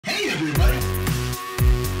everybody.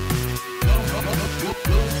 Go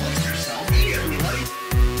flex yourself. Hey, everybody.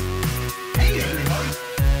 Hey, everybody.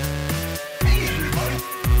 Hey, everybody.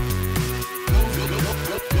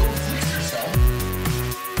 Go flex yourself.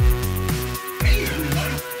 Hey,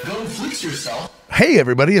 everybody. Go flex yourself. Hey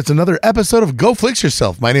everybody, it's another episode of Go Flix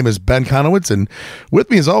Yourself. My name is Ben Konowitz, and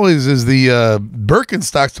with me as always is the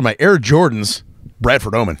Birkenstocks to my Air Jordans,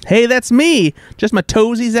 Bradford Oman. Hey, that's me. Just my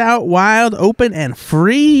toesies out, wild, open, and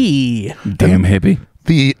free. Damn hippie.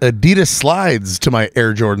 The Adidas slides to my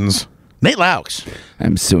Air Jordans, Nate Loucks.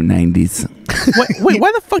 I'm so 90s. Wait,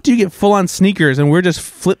 why the fuck do you get full-on sneakers and we're just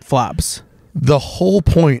flip-flops? The whole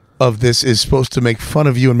point of this is supposed to make fun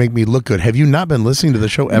of you and make me look good. Have you not been listening to the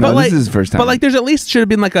show ever? But this is the first time. But like, there's at least should have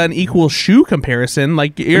been like an equal shoe comparison.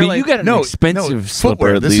 Like, you're you got an expensive slipper.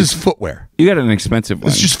 footwear. At This least. is footwear. You got an expensive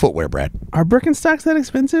one. It's just footwear, Brad. Are Birkenstocks that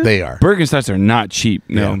expensive? They are. Birkenstocks are not cheap.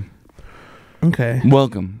 No. Yeah. Okay.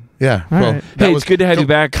 Welcome. Yeah. All Well, right. that Hey, was it's good to have you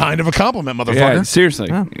back. Kind of a compliment, motherfucker. Yeah, seriously.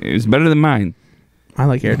 Oh. It was better than mine. I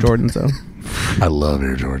like Air Jordans though. I love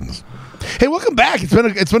Air Jordans. Hey, welcome back.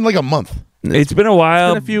 It's been like a month. It's been a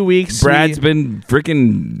while. It's been a few weeks. Brad's been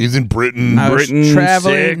freaking... He's in Britain. I was Britain,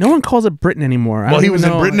 traveling. sick. No one calls it Britain anymore. Well, he was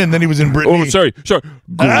in Britain, and then he was in Britain. Oh, sorry.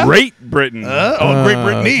 Great Britain. Great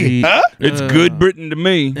Brittany. Huh? It's good Britain to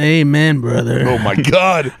me. Amen, brother. Oh my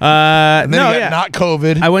God. And then no, he got not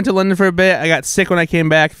COVID. I went to London for a bit. I got sick when I came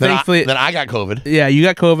back. Thankfully, then I got COVID. yeah, you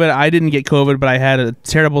got COVID. I didn't get COVID, but I had a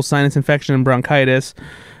terrible sinus infection and bronchitis.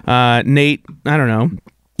 Nate, I don't know.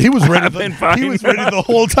 He was ready. I've been fine. He was ready the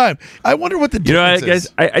whole time. I wonder what the You know, difference guys,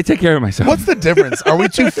 is. I take care of myself. What's the difference? Are we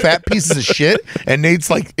two fat pieces of shit? And Nate's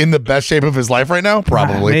like in the best shape of his life right now?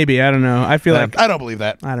 Probably. Maybe. I don't know. I feel like I don't believe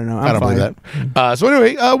that. I don't know. I don't believe that. So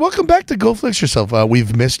anyway, welcome back to Go Flix Yourself.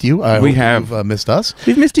 We've missed you. We have. You've, missed us.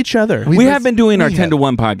 we've missed each other. We have been doing our 10 to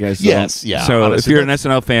 1 podcast. Though. Yes, yeah, So honestly, if you're an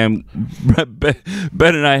SNL fan,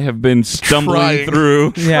 Ben and I have been stumbling Trying.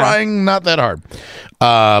 through. Yeah. Trying not that hard.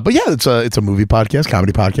 But yeah, it's a movie podcast,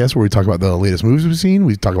 comedy podcast where we talk about the latest movies we've seen.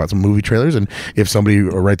 We talk about some movie trailers, and if somebody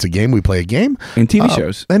writes a game, we play a game. And TV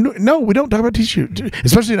shows. And no, we don't talk about TV shows,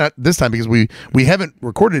 especially not this time because we haven't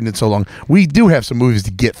recorded it in so long. We do have some movies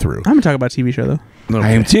to get through. I'm gonna talk about a TV show though.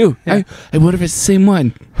 I am too. Yeah. I wonder if it's the same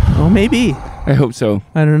one. Oh, maybe. I hope so.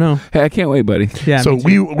 I don't know. Hey, I can't wait, buddy. Yeah. So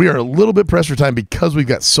me too. we are a little bit pressed for time because we've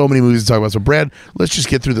got so many movies to talk about. So Brad, let's just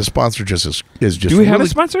get through the sponsor just Do we have really a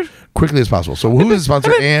sponsor? quickly as possible. So who is the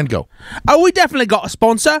sponsor? And go. Oh, we definitely got a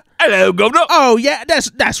sponsor. Hello, Governor. Oh yeah,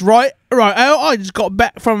 that's right. Right. I just got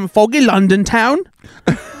back from foggy London town.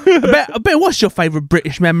 I bet. What's your favourite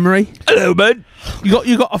British memory? Hello, bud.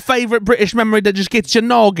 You got a favourite British memory that just gets your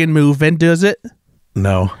noggin moving, does it?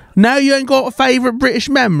 No. No, you ain't got a favourite British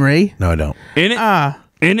memory. No, I don't. In it?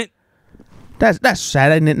 In it? That's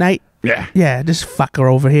sad, ain't it, Nate? Yeah. Yeah, this fucker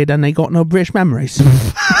over here done ain't got no British memories.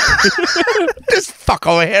 This fuck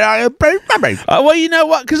over here. I have British memory. Well, you know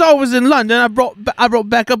what? Because I was in London, I brought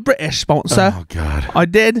back a British sponsor. Oh God. I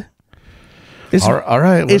did. It's, All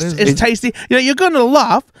right. What is it? it's tasty. You know, you're gonna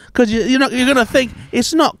laugh because you're gonna think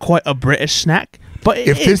it's not quite a British snack, but it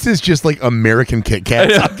If is. this is just like American Kit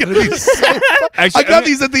Kats, I'm gonna be so. Actually, I got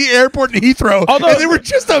these at the airport in Heathrow, Although- and they were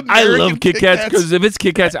just American. I love Kit Kats because if it's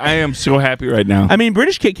Kit Kats, I am so happy right now. I mean,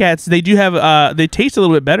 British Kit Kats, they do have they taste a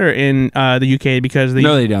little bit better in the UK because they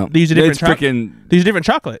No, they don't. They use a different It's freaking- They use a different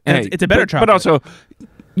chocolate. And Hey, it's a better chocolate. But also,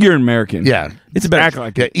 you're an American. Yeah, it's a better. Act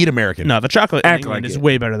like yeah. Eat American. No, the chocolate in Act England like is it.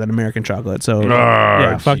 way better than American chocolate. So Oh,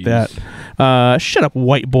 yeah, fuck jeez. that. Shut up,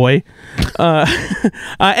 white boy.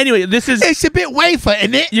 Anyway, this is It's a bit wafer,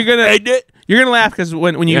 isn't it? you're gonna laugh because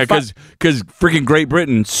when you Yeah, because freaking Great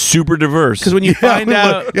Britain, super diverse. because when you find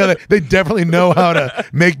out yeah, they definitely know how to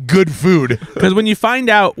make good food. because when you find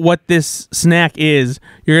out what this snack is,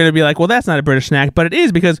 you're gonna be like, well, that's not a British snack, but it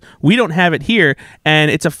is because we don't have it here, and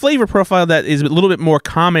it's a flavor profile that is a little bit more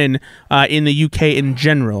common in the UK in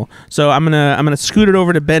general. So I'm gonna scoot it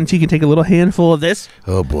over to Ben so you can take a little handful of this.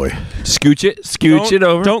 Oh boy. Scooch it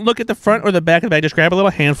over. Don't look at the front or the back of the bag. Just grab a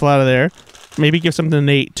little handful out of there. Maybe give something to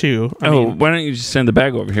Nate too. I mean, why don't you just send the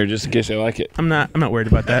bag over here just in case I like it? I'm not worried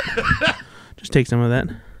about that. Just take some of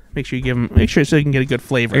that. Make sure you give him. Make sure so you can get a good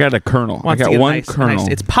flavor. I got a kernel. I Wants to got get one nice- kernel. nice-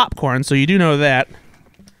 It's popcorn, so you do know that.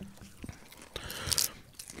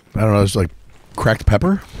 I don't know. It's like cracked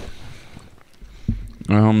pepper.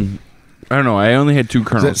 I don't know. I only had 2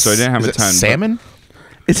 kernels, so I didn't have is a it ton. salmon?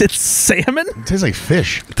 Is it salmon? It tastes like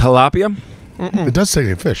fish. Tilapia? It does taste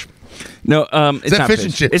like fish. No, it's that not fish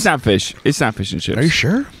and chips? It's not fish. It's not fish and chips. Are you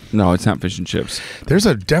sure? No, it's not fish and chips. There's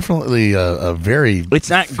definitely a very. It's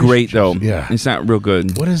not great though. Yeah. It's not real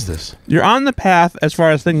good. What is this? You're on the path as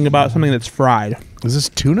far as thinking about something that's fried. Is this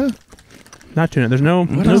tuna? Not tuna. There's no.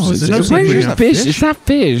 What no, else is there's no it? seafood. Where's in it. fish? It's not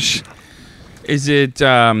fish. Is it?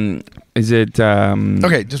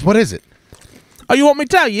 Okay, just what is it? Oh, you want me to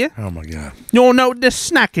tell you? Oh my god. You want to know what this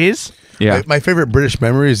snack is? Yeah. My favorite British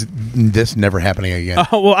memory is this never happening again.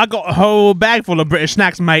 Oh, well, I got a whole bag full of British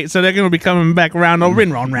snacks, mate, so they're going to be coming back around or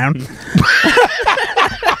round.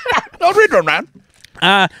 Don't read run round.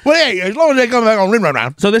 Well, hey, as long as they come back on run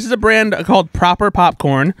round. So this is a brand called Proper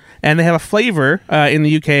Popcorn, and they have a flavor in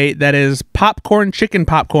the UK that is popcorn chicken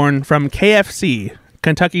popcorn from KFC,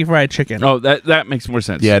 Kentucky Fried Chicken. Oh, that makes more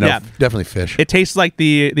sense. Yeah, no, Yeah. definitely fish. It tastes like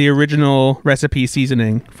the original recipe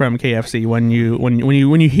seasoning from KFC. When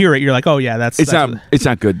you hear it, you're like, oh yeah, that's It's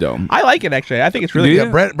not good though. I like it actually. I think it's really Do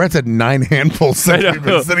good. you? Brett said 9 handfuls since we've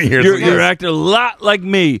been sitting here. You're acting a lot like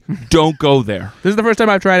me. Don't go there. This is the first time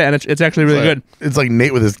I've tried it, and it's actually really good. It's like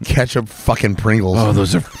Nate with his ketchup fucking Pringles. Oh,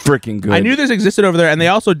 those are freaking good. I knew this existed over there, and they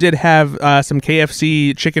also did have some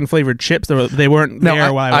KFC chicken flavored chips. They weren't No,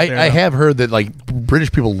 there while I was there. I though. have heard that like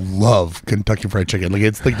British people love Kentucky Fried Chicken. Like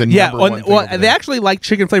it's like the Yeah, number one thing over they there. actually like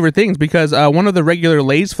chicken flavored things because one of the regular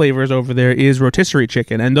Lay's flavors over there is rotisserie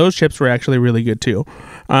chicken, and those chips were actually really good too.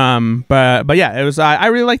 But yeah, it was. I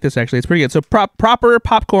really like this actually. It's pretty good. So proper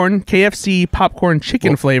popcorn, KFC popcorn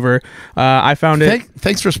chicken flavor. I found it.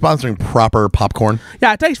 Thanks for sponsoring Proper Popcorn.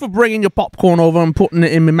 Yeah, thanks for bringing your popcorn over and putting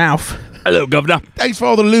it in my mouth. Hello, Governor. Thanks for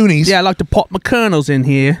all the loonies. Yeah, I like to pop my kernels in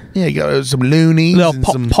here. Yeah, you got some loonies. Little and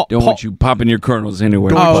pop, some pop, Don't pop. want you popping your kernels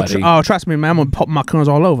anywhere, Oh, buddy. trust me, man. I'm gonna pop my kernels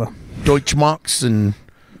all over. Deutschmarks and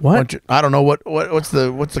What? I don't know what's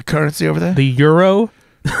the currency over there. The euro?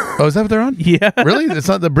 Oh, is that what they're on? Yeah. Really? It's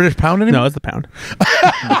not the British pound anymore. No, it's the pound.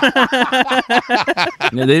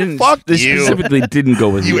 No, they didn't. Fuck they you. specifically didn't go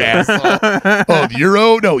with You asshole. Oh, the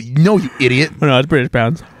euro? No, you idiot. No, it's British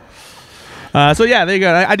pounds. So yeah, there you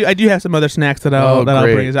go. I do have some other snacks that I'll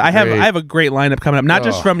great, bring. I have great. a great lineup coming up. Not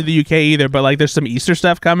just from the UK either, but like there's some Easter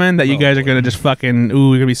stuff coming that you guys are gonna just fucking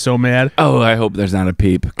you're gonna be so mad. Oh, I hope there's not a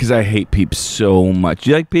peep because I hate peeps so much.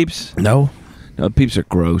 You like peeps? No. No, peeps are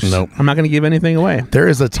gross. Nope. I'm not gonna give anything away. There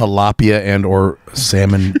is a tilapia and or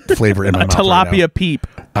salmon flavor in my mouth. Tilapia right now. peep.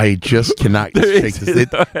 I just cannot shake this.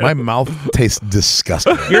 My mouth tastes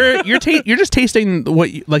disgusting. You're just tasting what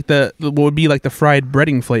would be like the fried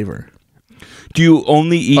breading flavor. Do you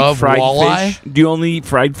only eat Of fried walleye? fish? Do you only eat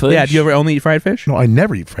fried fish? Yeah. Do you ever only eat fried fish? No, I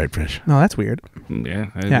never eat fried fish. No, that's weird. Yeah.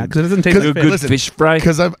 Yeah, because it doesn't taste Cause- like good fish. listen, fish fry.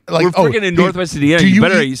 Because I'm like, We're freaking in dude, Northwest Indiana. do You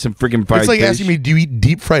better eat some freaking fried It's like fish. asking me, do you eat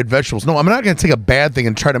deep fried vegetables? No, I'm not going to take a bad thing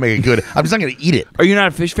and try to make it good. I'm just not going to eat it. Are you not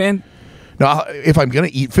a fish fan? No, if I'm going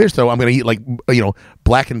to eat fish, though, I'm going to eat like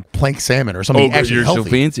black and plank salmon or something actually you're healthy. so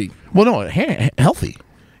fancy. Well, no, healthy.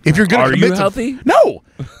 If you're going Are to you commit to- healthy? No,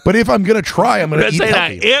 but if I'm going to try, I'm going to I'm eat not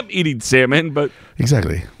saying healthy. I am eating salmon, but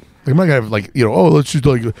Exactly. Like, I'm not gonna have let's just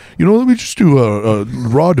let me just do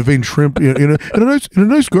raw deveined shrimp in a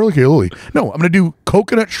nice garlic aioli. No, I'm gonna do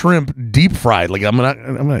coconut shrimp deep fried. Like I'm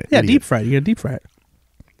gonna Yeah, deep fried. You gotta deep fry it.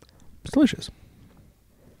 It's delicious.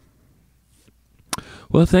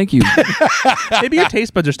 well, thank you. Maybe your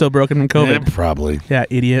taste buds are still broken from COVID. Probably. Yeah,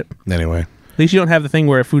 idiot. Anyway, At least you don't have the thing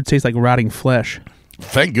where food tastes like rotting flesh.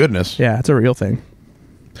 thank goodness. Yeah, it's a real thing.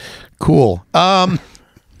 Cool.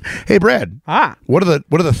 Hey Brad. Ah. What are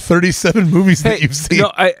the 37 movies that you've seen?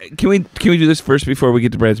 No, can we do this first before we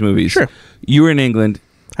get to Brad's movies? Sure. You were in England.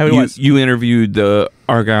 I was. You interviewed the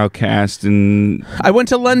Argyle cast and I went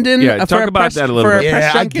to London. Yeah, for talk a about press, that a little for bit. press Yeah,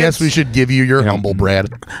 I junket. guess we should give you your humble Brad.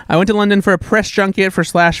 I went to London for a press junket for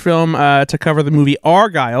Slash Film to cover the movie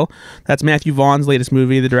Argyle. That's Matthew Vaughn's latest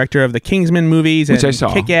movie, the director of the Kingsman movies and Which I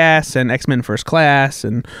saw. Kick-Ass and X-Men First Class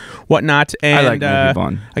and whatnot. And, I like Matthew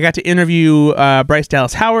Vaughn. I got to interview Bryce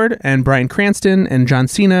Dallas Howard and Bryan Cranston and John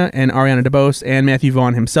Cena and Ariana DeBose and Matthew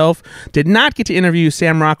Vaughn himself. Did not get to interview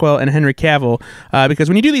Sam Rockwell and Henry Cavill because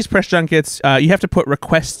when you do these press junkets, you have to put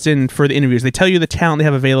requests in for the interviews. They tell you the talent they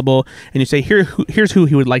have available, and you say, here's who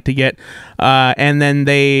he would like to get. And then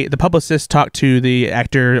the publicists talk to the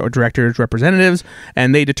actor or director's representatives,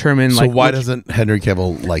 and they determine So why which- doesn't Henry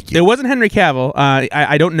Cavill like you? it wasn't Henry Cavill.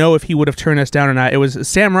 I don't know if he would have turned us down or not. It was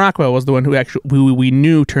Sam Rockwell was the one who we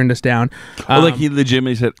knew turned us down. like he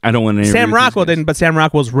legitimately said, "I don't want to." Sam Rockwell didn't, but Sam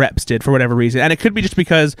Rockwell's reps did for whatever reason, and it could be just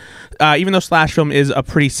because even though Slash Film is a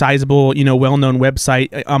pretty sizable, well-known website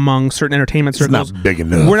among certain entertainment It's circles, not big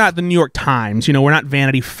enough. we're not the New York Times. We're not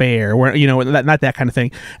Vanity Fair. We're not that kind of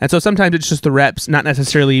thing. And so sometimes it's just the reps not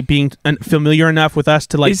necessarily being familiar enough with us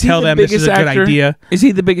to tell them this is a good idea. Is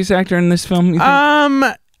he the biggest actor in this film? You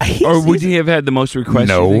think? Or would he have had the most requests?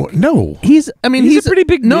 you think? No. He's a pretty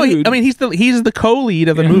big no. dude. He's the co-lead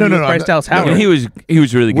of the movie with Bryce Dallas Howard. And he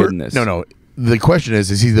was really good in this. No. the question is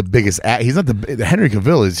he the biggest? He's not the. Henry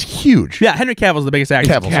Cavill is huge. Yeah, Henry Cavill's the biggest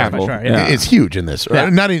actor. Cavill. Sure, yeah. It's huge in this. Yeah.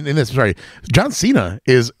 Not in this. Sorry, John Cena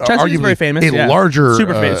is Cena's arguably very famous, a yeah. larger,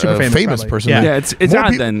 Super famous, famous probably. person. Yeah. Yeah, it's more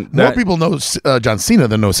odd then. More people know John Cena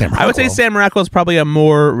than know Sam Rockwell. I would say Sam Rockwell is probably a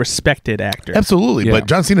more respected actor. Absolutely, Yeah. but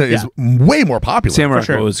John Cena is way more popular. Sam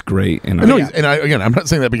Rockwell sure. is great. And No, again, I'm not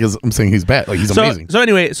saying that because I'm saying he's bad. Like he's amazing. So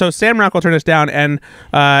anyway, Sam Rockwell turned us down, and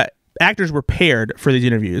actors were paired for these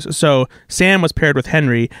interviews. So Sam was paired with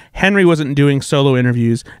Henry. Henry wasn't doing solo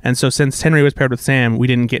interviews, and so since Henry was paired with Sam, we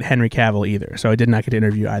didn't get Henry Cavill either. So I did not get to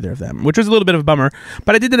interview either of them, which was a little bit of a bummer.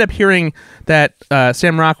 But I did end up hearing that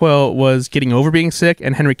Sam Rockwell was getting over being sick,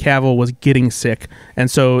 and Henry Cavill was getting sick, and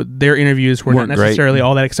so their interviews were not Weren't necessarily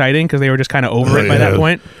all that exciting because they were just kind of over it by that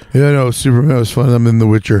point. Yeah, no, Superman was fun. I'm in The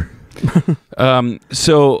Witcher.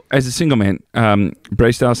 So as a single man,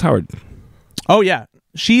 Bryce Dallas Howard. Oh yeah,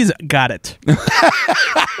 she's got it.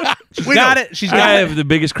 She's got it. She's I got it. have the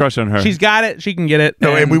biggest crush on her. She's got it. She can get it.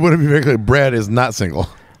 No, and we want to be very clear. Brad is not single.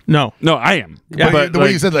 No. No, I am. Yeah. But the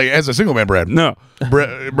way you said, like, as a single man, Brad. No.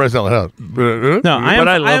 Brad's not allowed. No, I am. But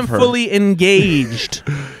I love I am her. fully engaged.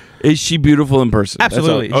 Is she beautiful in person? That's all.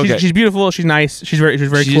 Absolutely. Okay. She's beautiful. She's nice. She's very She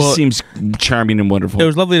cool. just seems charming and wonderful. It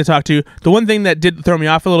was lovely to talk to. The one thing that did throw me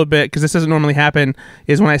off a little bit, because this doesn't normally happen,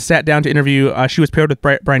 is when I sat down to interview, she was paired with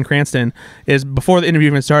Bryan Cranston, is before the interview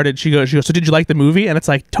even started, she goes, so did you like the movie? And it's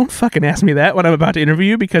like, don't fucking ask me that when I'm about to interview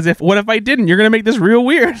you, because what if I didn't? You're going to make this real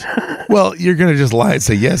weird. Well, you're going to just lie and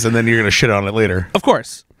say yes, and then you're going to shit on it later. Of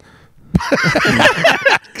course.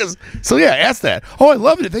 So, yeah, ask that. Oh, I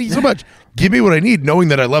loved it. Thank you so much. Give me what I need, knowing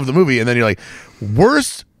that I love the movie. And then you're like,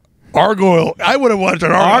 worst Argyle. I would have watched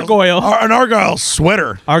an Argyle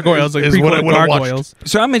sweater. Gargoyles, like is what I prequel would have watched. Gargoyles.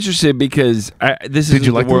 So I'm interested because this is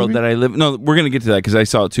you like the the world movie? that I live. No, we're gonna get to that because I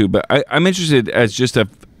saw it too. But I'm interested as just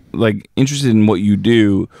interested in what you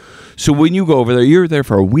do. So when you go over there, you're there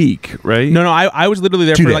for a week, right? No, I was literally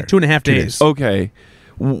there 2 for days. like 2.5 days. Okay.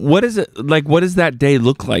 What is it like? What does that day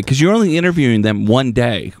look like? Because you're only interviewing them one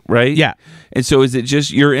day, right? Yeah. And so is it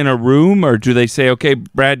just you're in a room, or do they say, "Okay,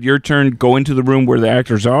 Brad, your turn. Go into the room where the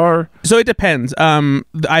actors are"? So it depends.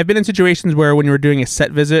 I've been in situations where when you were doing a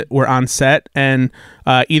set visit, we're on set, and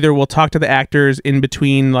either we'll talk to the actors in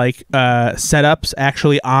between like setups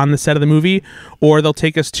actually on the set of the movie, or they'll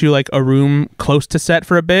take us to like a room close to set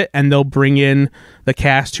for a bit, and they'll bring in the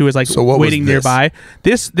cast who is like So what was waiting this? nearby.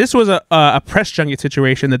 This was a press junket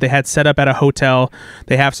situation that they had set up at a hotel.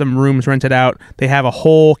 They have some rooms rented out. They have a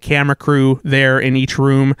whole camera crew there in each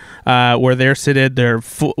room where they're seated.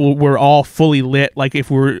 We're all fully lit. Like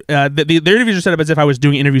if we're the interviews are set up as if I was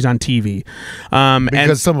doing interviews on TV.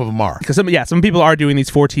 Because some of them are. Because some people are doing these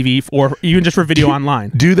for TV or even just for video online.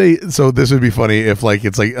 Do they? So this would be funny if like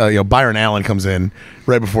it's like Byron Allen comes in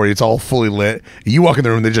right before you. It's all fully lit. You walk in the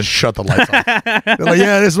room, they just shut the lights off. They're like,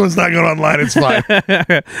 yeah, this one's not going online. It's fine.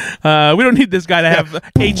 We don't need this guy to have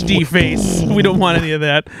HD face. We don't want any of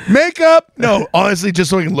that. Makeup? No, honestly, just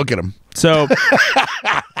so I can look at him. So,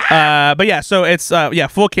 but yeah, so it's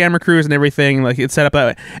full camera crews and everything. Like it's set up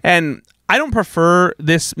that way. And I don't prefer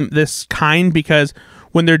this kind because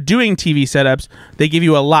when they're doing TV setups, they give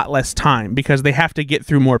you a lot less time because they have to get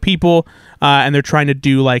through more people, and they're trying to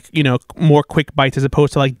do like more quick bites as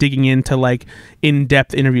opposed to like digging into like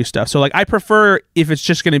in-depth interview stuff. So like I prefer if it's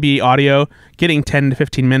just going to be audio, getting 10 to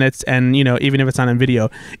 15 minutes, and even if it's not on video,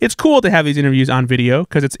 it's cool to have these interviews on video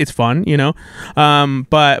because it's fun,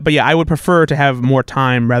 But yeah, I would prefer to have more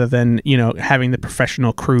time rather than having the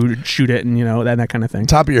professional crew shoot it and that kind of thing.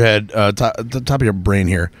 Top of your head, top of your brain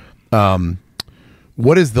here.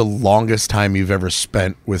 What is the longest time you've ever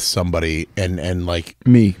spent with somebody and like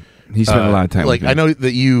Me. He spent a lot of time like with me. I know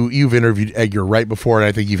that you've interviewed Edgar Wright before, and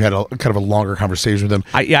I think you've had a kind of a longer conversation with him.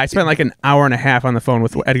 I spent like an hour and a half on the phone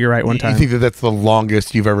with Edgar Wright one time. You think that that's the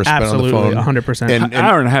longest you've ever spent Absolutely, on the phone? 100%. And An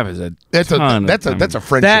hour and a half is a that's a ton that's of a that's a time.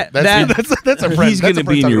 friendship. That's a friend. He's that's gonna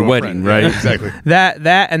a be in first your time to a wedding, friend. right? Yeah, exactly.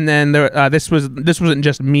 that and then there, this wasn't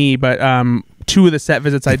just me, but 2 of the set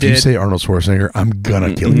visits I If did. you say Arnold Schwarzenegger, I'm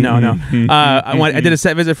gonna kill you. No. I did a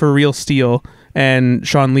set visit for Real Steel, and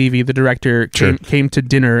Sean Levy, the director, came to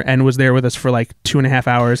dinner and was there with us for like 2.5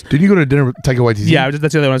 hours. Didn't you go to dinner with Taika Waititi? Yeah,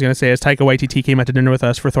 that's the other one I was going to say. Is Taika Waititi came out to dinner with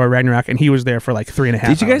us for Thor Ragnarok, and he was there for like 3.5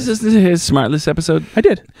 hours. Did you guys listen to his Smart List episode? I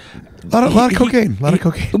did. A lot of cocaine. A lot of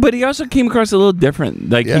cocaine. But he also came across a little different.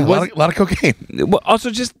 Like Yeah, he a was lot of cocaine. well, also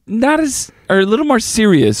just not as or a little more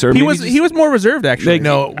serious. Or He maybe was just, he was more reserved actually. like,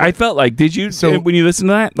 No. I felt like. Did you? So- When you listen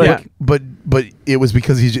to that, like, Yeah. But it was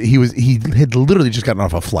because he had literally just gotten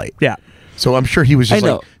off a flight. Yeah. So I'm sure he was just I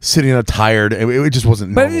know. like sitting on tired. It just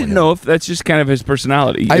wasn't. But I normal didn't him. know if that's just kind of his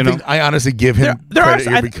personality. I you know? think I honestly give him There are- credit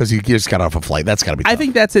here I- because he just got off a flight. That's got to be. I tough.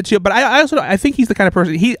 think that's it too. But I also I think he's the kind of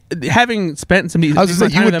person having spent some. I was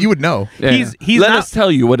just saying you would know. Yeah. He's Let not, us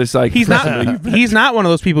tell you what it's like. He's not. He's not one of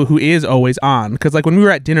those people who is always on. Because like when we were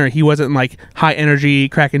at dinner, he wasn't like high energy,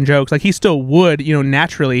 cracking jokes. Like he still would,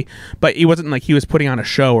 naturally, but he wasn't like he was putting on a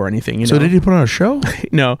show or anything. You know? So did he put on a show?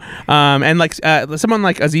 No. And like someone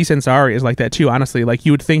like Aziz Ansari is like that too. Honestly, like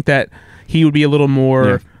you would think that he would be a little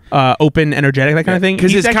more open, energetic, that kind of thing.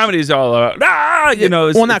 Because He's his comedy is all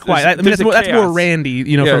it's, well, not quite. I mean, that's more chaos. Randy,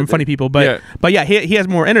 Yeah, from Funny People. But he has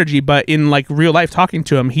more energy. But in like real life, talking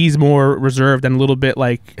to him, he's more reserved and a little bit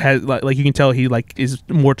like has like you can tell he like is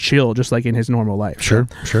more chill, just like in his normal life. Sure.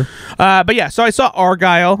 But yeah, so I saw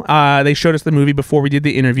Argyle. They showed us the movie before we did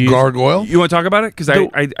the interviews. Gargoyle. You want to talk about it? Because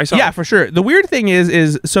I saw. Yeah, for sure. The weird thing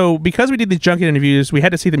is so because we did these junket interviews, we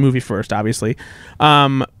had to see the movie first, obviously.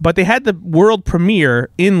 But they had the world premiere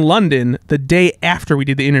in London the day after we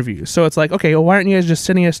did the interviews. So it's like, okay, well, why aren't you guys just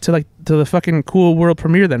sending us to the fucking cool world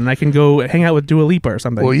premiere then, and I can go hang out with Dua Lipa or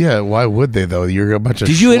something? Well, yeah. Why would they though? You're a bunch of.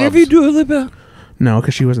 Did you schlubs. interview Dua Lipa? No,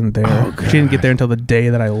 because she wasn't there. She didn't get there until the day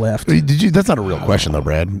that I left. Did you? That's not a real question though,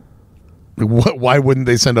 Brad. Why wouldn't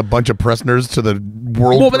they send a bunch of press nerds to the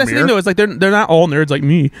world Well, but that's the premiere? thing though. It's like they're not all nerds like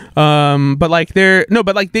me. But like they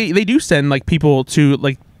do send like people to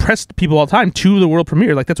like press people all the time to the world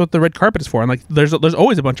premiere. Like that's what the red carpet is for. And like there's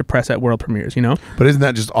always a bunch of press at world premieres. But isn't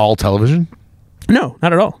that just all television? No,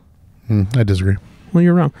 not at all. I disagree. Well,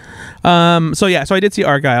 you're wrong. So I did see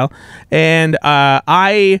Argyle, and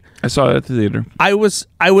I saw it at the theater.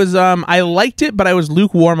 I liked it, but I was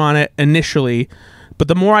lukewarm on it initially. But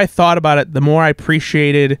the more I thought about it, the more I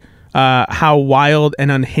appreciated how wild and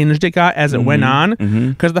unhinged it got as it went on.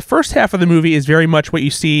 Because the first half of the movie is very much what you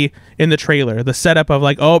see in the trailer. The setup of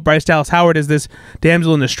like, oh, Bryce Dallas Howard is this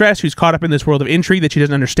damsel in distress who's caught up in this world of intrigue that she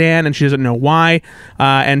doesn't understand and she doesn't know why.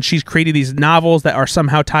 And she's created these novels that are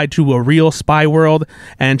somehow tied to a real spy world.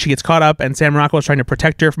 And she gets caught up, and Sam Rockwell is trying to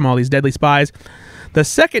protect her from all these deadly spies. The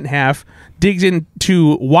second half digs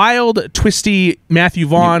into wild, twisty Matthew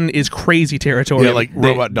Vaughn is crazy territory. Yeah, like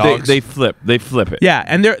robot dogs. They flip it. Yeah,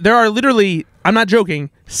 and there are literally, I'm not joking,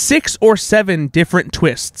 6 or 7 different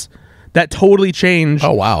twists that totally change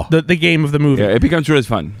Oh, wow. the game of the movie. Yeah, it becomes really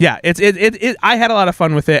fun. Yeah, it I had a lot of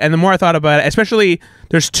fun with it, and the more I thought about it, especially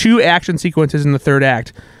there's 2 action sequences in the third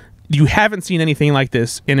act. You haven't seen anything like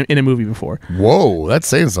this in a movie before. Whoa, that's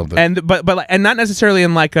saying something. And but not necessarily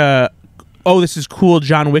in like a oh, this is cool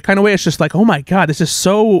John Wick kind of way. It's just like, oh my god, this is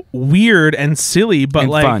so weird and silly, but And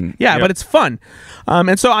like fun. Yeah, Yep. but it's fun.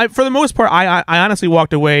 And so for the most part, I honestly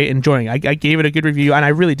walked away enjoying it. I gave it a good review, and I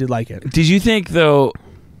really did like it. Did you think though?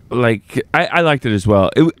 Like I liked it as well.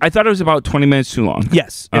 I thought it was about 20 minutes too long.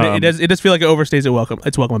 Yes, it does feel like it overstays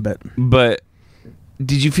its welcome a bit. But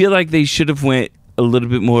did you feel like they should have went a little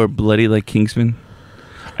bit more bloody like Kingsman?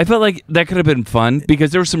 I felt like that could have been fun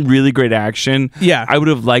because there was some really great action. Yeah. I would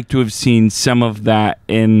have liked to have seen some of that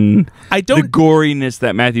in the goriness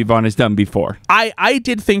that Matthew Vaughn has done before. I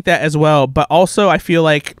did think that as well, but also I feel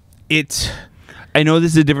like I know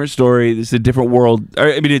this is a different story. This is a different world.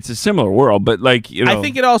 I mean, it's a similar world, but like, I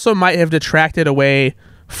think it also might have detracted away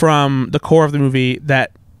from the core of the movie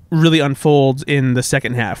that really unfolds in the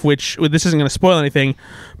second half, which this isn't going to spoil anything,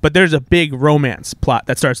 but there's a big romance plot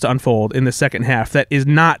that starts to unfold in the second half that is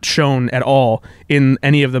not shown at all in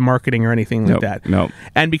any of the marketing or anything like that. No.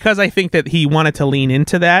 And because I think that he wanted to lean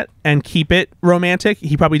into that and keep it romantic,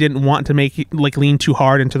 he probably didn't want to make lean too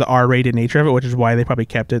hard into the R-rated nature of it, which is why they probably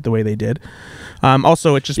kept it the way they did.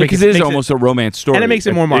 Also, it just because it is almost a romance story, and it makes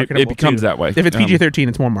it more marketable. It becomes too. that way. If it's PG-13,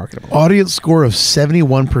 it's more marketable. Audience score of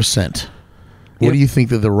 71%. What do you think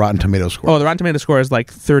that the Rotten Tomato score? Oh, the Rotten Tomato score is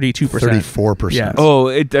like 32%. 34%. Yeah.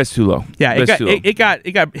 Oh, that's too low. Yeah, it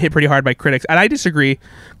got hit pretty hard by critics, and I disagree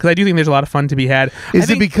because I do think there's a lot of fun to be had. Is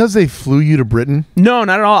it because they flew you to Britain? No,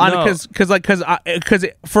 not at all. No. Because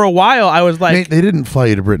for a while I was like, They didn't fly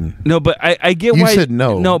you to Britain. No, but I get You why. said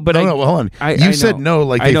no. No, but no, hold on. You said no,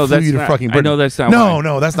 like they flew you to fucking Britain. I know that's not no, why.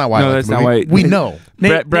 No, that's not why. No, I like that's the not movie. why. We know.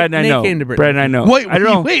 Brad and I Nate know. came to Britain. Brad and I know. Wait, I don't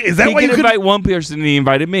know. wait, is that he why you can couldn't- invite one person and he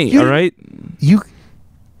invited me, all right?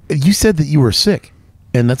 You said that you were sick,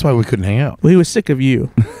 and that's why we couldn't hang out. well, he was sick of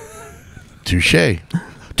you. Touche,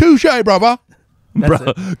 brother.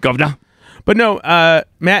 Bro, governor. But no,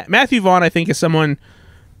 Matthew Vaughn, I think, is someone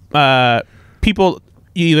people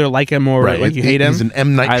you either like him or like you hate him. He's an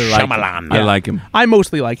M. Night I like Shyamalan. him. I like him. I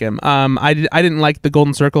mostly like him. I didn't like the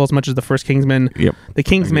Golden Circle as much as the first Kingsman. Yep. The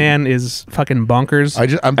Kingsman is fucking bonkers.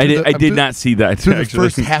 I did not see that. Through the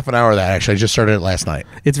first half an hour of that, actually, I just started it last night.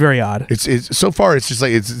 It's very odd. It's so far, it's just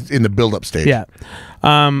like it's in the build-up stage. Yeah.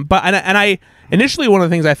 But I initially, one of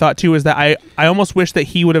the things I thought too is that I almost wish that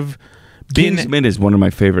he would have been. Kingsman is one of my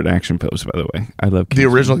favorite action films, by the way. I love The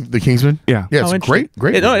Kingsman. original, The Kingsman. Yeah. Yeah, it's great.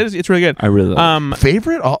 It's really good. I really love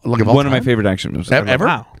Favorite? Like of all one of my time? favorite action films Ever?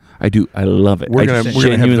 Wow. I do. I love it. We're I gonna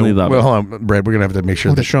genuinely have to. love Well, it. hold on, Brad. We're gonna have to make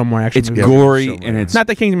sure We'll have to that show him more action. It's movies. gory and it's Not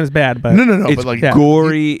that Kingsman is bad, but no. it's But like,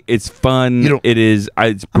 gory. It's fun. You don't- It is.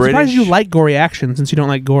 It's I'm British. surprised you like gory action since you don't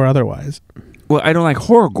like gore otherwise. Well, I don't like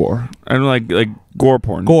horror gore. I don't like gore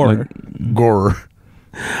porn. Gore. Like, gore.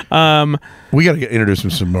 We got to get introduced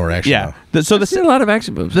to some more action. Yeah. Now. So I've seen a lot of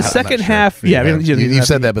action films. the I'm not second sure. half. Yeah, I mean, you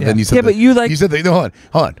said that, but then you said Yeah, but you like- you said that. No,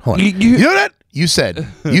 hold on. You know what you said?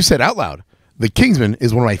 You said out loud. The Kingsman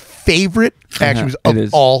is one of my favorite action movies it of is.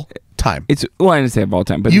 all time. It's I didn't say of all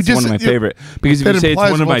time, but You it's just one of my said- favorite. Because if that you say it's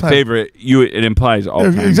implies one of of all my time. favorite, it implies all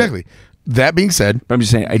time. Exactly. That being said, But I'm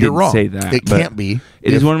just saying I you're didn't wrong. say that. It but can't be.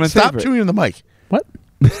 It is one of my Stop favorite. chewing in the mic. What?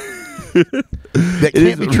 That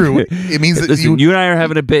can't be true. It means that Listen, you and I are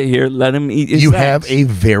having a bit here. Let him eat his you snacks. have a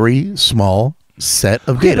very small set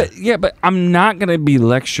of data. But I'm not going to be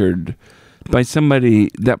lectured by somebody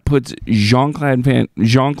that puts Jean-Claude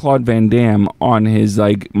Van Damme on his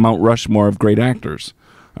like Mount Rushmore of great actors.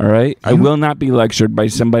 All right? I will not be lectured by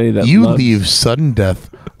somebody that You loves- leave Sudden Death,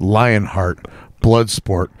 Lionheart,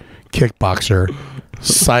 Bloodsport, Kickboxer,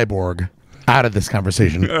 Cyborg out of this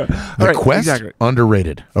conversation. The right, Quest, exactly.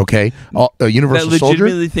 underrated. Okay, Universal That Soldier,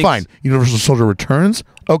 legitimately thinks- fine. Universal Soldier Returns,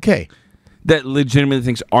 okay. that legitimately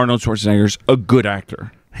thinks Arnold Schwarzenegger's a good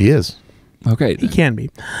actor. He is. Okay. He can be.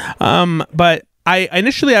 But I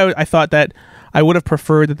initially I thought that I would have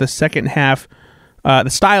preferred that the second half, the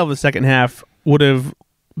style of the second half would have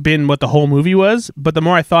been what the whole movie was. But the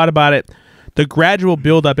more I thought about it, the gradual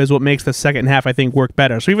buildup is what makes the second half, I think, work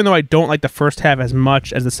better. So even though I don't like the first half as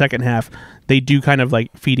much as the second half, they do kind of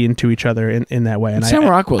like feed into each other in that way. And Sam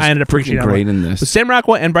Rockwell's I ended up freaking appreciating great that. in this. But Sam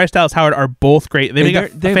Rockwell and Bryce Dallas Howard are both great. They make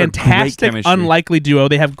a they have a great fantastic, chemistry. unlikely duo.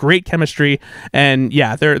 They have great chemistry, and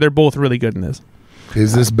yeah, they're both really good in this.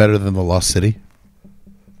 Is this better than The Lost City?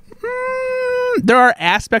 There are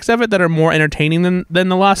aspects of it that are more entertaining than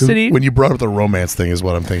The Lost City. When you brought up the romance thing is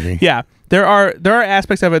what I'm thinking. Yeah, there are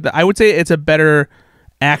aspects of it that I would say it's a better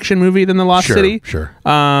action movie than The Lost City. Sure.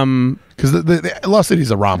 Because the Lost City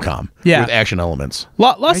is a rom-com Yeah. with action elements.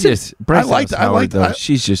 Lost City. Bryce I liked- Dallas Howard, though, I-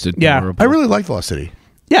 she's just Yeah. adorable. I really like Lost City.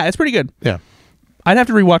 Yeah, it's pretty good. Yeah. I'd have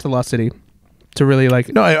to rewatch The Lost City to really like.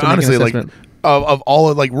 No, to make an honestly, like assessment. of all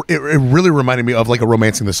of like it really reminded me of like a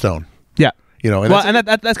Romancing the Stone. Yeah. You know, and Well, that's-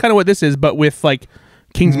 and that's kind of what this is, but with like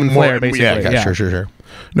Kingsman flair, basically. Yeah, sure.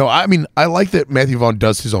 No, I mean, I like that Matthew Vaughn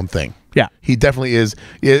does his own thing. Yeah. He definitely is.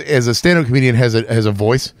 As a stand-up comedian, has a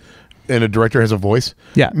voice, and a director has a voice.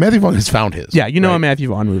 Yeah. Matthew Vaughn has found his. Yeah, you know right? a Matthew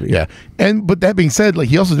Vaughn movie. Yeah, but that being said, like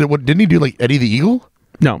he also did what? Didn't he do like Eddie the Eagle?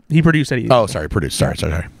 No, he produced Eddie. Oh, sorry, produced. Sorry.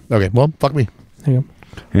 Okay, well, fuck me. There you go.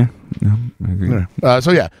 Yeah. No, I agree.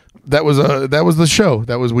 So yeah, that was the show.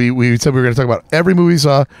 That was we said we were going to talk about every movie we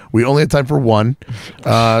saw. We only had time for one.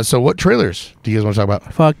 So what trailers do you guys want to talk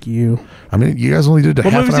about? Fuck you. I mean, you guys only did What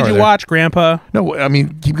half movies an hour did you there. watch, Grandpa? No, I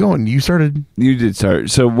mean, keep going. You started. You did start.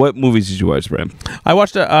 So what movies did you watch, Brad? I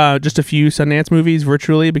watched just a few Sundance movies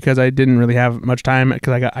virtually because I didn't really have much time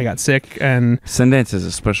because I got sick, and Sundance has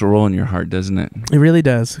a special role in your heart, doesn't it? it really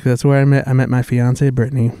does. That's where I met my fiance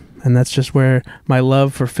Brittany, and that's just where my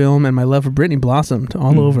love for film and my love for Brittany blossomed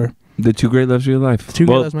all over. The two great loves of your life. Two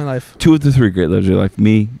great loves of my life. Two of the three great loves of your life.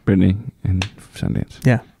 Me, Brittany, and Sundance.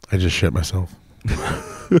 Yeah, I just shit myself.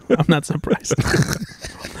 I'm not surprised.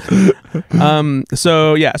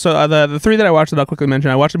 So the three that I watched that I'll quickly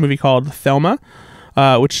mention. I watched a movie called Thelma,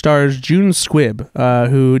 which stars June Squibb.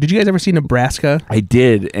 Who did you guys ever see Nebraska? I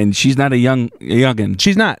did, and she's not a youngin.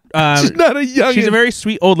 She's not. She's not a young. She's a very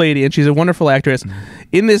sweet old lady, and she's a wonderful actress.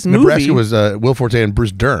 In this movie, Nebraska was Will Forte and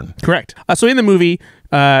Bruce Dern. correct. So in the movie,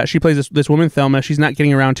 she plays this woman Thelma. She's not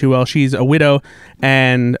getting around too well. She's a widow,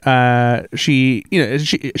 and she's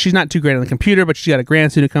not too great on the computer, but she's got a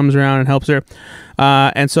grandson who comes around and helps her.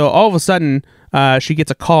 And so all of a sudden, she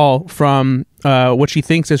gets a call from what she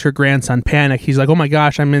thinks is her grandson. Panic. He's like, "Oh my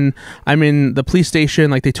gosh, I'm in the police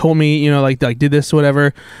station. Like they told me, like did this or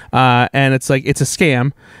whatever." And it's like it's a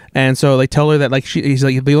scam. And so they tell her that like he's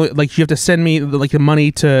like you have to send me like the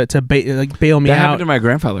money to bail me That out. happened to my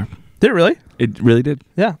grandfather. Did it really? It really did.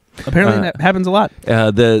 Yeah. Apparently that happens a lot.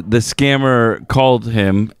 The scammer called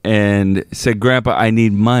him and said, "Grandpa, I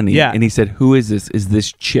need money." Yeah. And he said, "Who is this? Is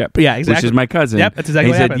this Chip?" Yeah, exactly. Which is my cousin. Yep, that's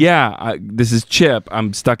exactly and he what said, happened. "Yeah, this is Chip.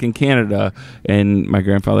 I'm stuck in Canada." And my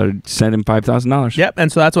grandfather sent him $5,000. Yep,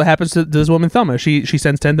 and so that's what happens to this woman Thelma. She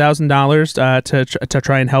sends $10,000 to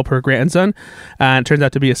try and help her grandson, and it turns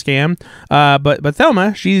out to be a scam. But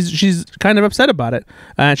Thelma, she's kind of upset about it,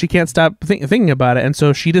 and she can't stop thinking about it, and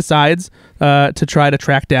so she decides to try to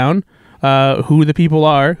track down who the people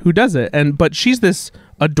are who does it. But she's this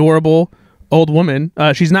adorable old woman.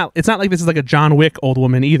 She's not. It's not like this is like a John Wick old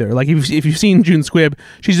woman either. Like if you've seen June Squibb,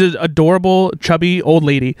 she's an adorable, chubby old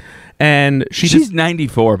lady, and she's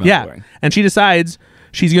 94. By the way, and she decides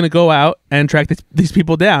she's gonna go out and track these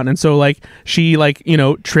people down. And so she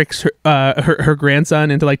tricks her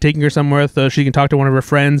grandson into taking her somewhere so she can talk to one of her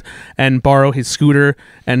friends and borrow his scooter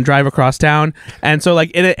and drive across town. And so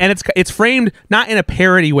it's framed not in a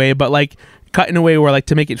parody way, but cut in a way where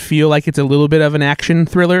to make it feel like it's a little bit of an action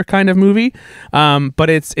thriller kind of movie, but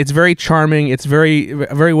it's very charming. It's very,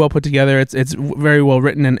 very well put together. It's very well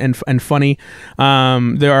written and funny.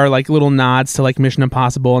 There are little nods to Mission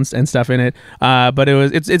Impossible and stuff in it, but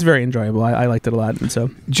it's very enjoyable. I liked it a lot. And so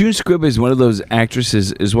June Squibb is one of those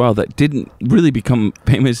actresses as well that didn't really become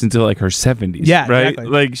famous until her 70s. Yeah, right.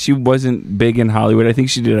 exactly. She wasn't big in Hollywood. I think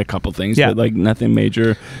she did a couple things, but nothing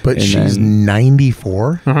major. But she's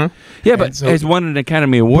 94. Uh-huh. Yeah, but has won an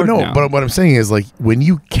Academy Award. But what I'm saying is when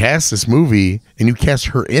you cast this movie and you cast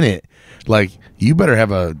her in it, you better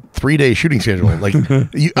have a 3-day shooting schedule. I'm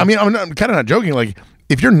kind of not joking.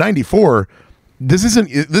 If you're 94, this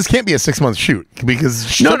can't be a 6-month shoot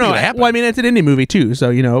because no. Well, I mean, it's an indie movie too,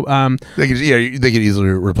 so they could easily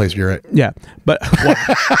replace you, right? Yeah, but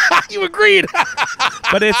you agreed.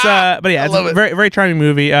 But it's a very, very charming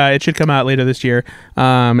movie. It should come out later this year.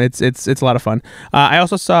 It's a lot of fun. I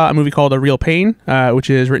also saw a movie called A Real Pain, which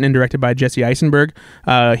is written and directed by Jesse Eisenberg.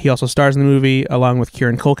 He also stars in the movie along with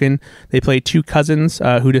Kieran Culkin. They play two cousins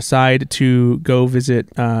who decide to go visit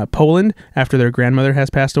Poland after their grandmother has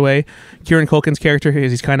passed away. Kieran Culkin's character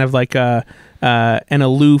he's kind of an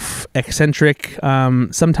aloof, eccentric,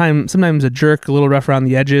 sometimes a jerk, a little rough around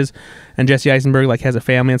the edges, and Jesse Eisenberg has a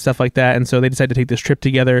family and stuff like that, and so they decide to take this trip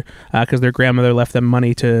together because their grandmother left them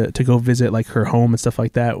money to go visit her home and stuff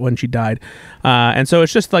like that when she died, and so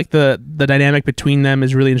it's just the dynamic between them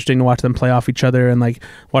is really interesting to watch them play off each other and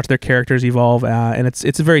watch their characters evolve, and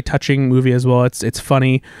it's a very touching movie as well. It's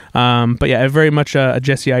funny, but yeah, very much a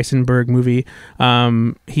Jesse Eisenberg movie.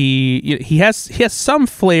 He has some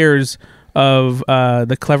flares of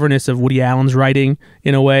the cleverness of Woody Allen's writing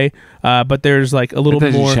in a way, but there's a little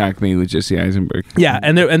that more. Shock me with Jesse Eisenberg. Yeah,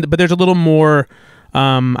 but there's a little more,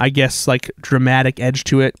 I guess, dramatic edge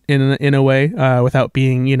to it in a way, without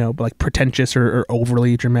being pretentious or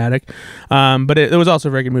overly dramatic. But it was also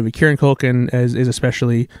a very good movie. Kieran Culkin is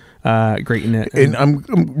especially great in it, and I'm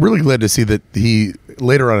really glad to see that he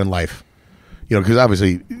later on in life, because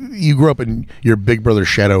obviously you grew up in your big brother's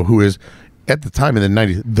shadow, who is, at the time in the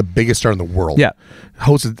 90s, the biggest star in the world. Yeah.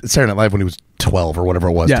 Hosted Saturday Night Live when he was 12 or whatever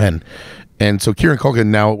it was, Yeah. 10. And so Kieran Culkin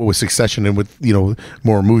now with Succession and with,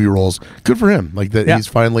 more movie roles, good for him. He's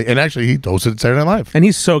finally, and actually he hosted Saturday Night Live. And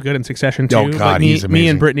he's so good in Succession too. Oh, God, he's amazing. Me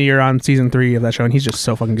and Brittany are on season 3 of that show, and he's just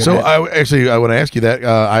so fucking good. So at it. I want to ask you that.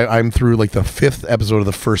 I'm through the 5th episode of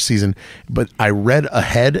the first season, but I read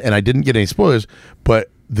ahead and I didn't get any spoilers, but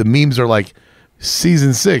the memes are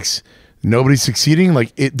season 6. Nobody's succeeding.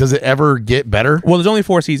 Does it ever get better? Well, there's only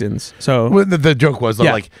 4 seasons, so The joke was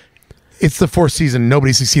it's the 4th season.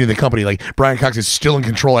 Nobody's succeeding in the company. Brian Cox is still in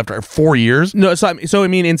control after 4 years. No, so I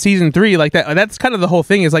mean, in season 3, that's kind of the whole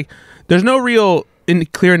thing. Is there's no real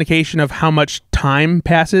clear indication of how much time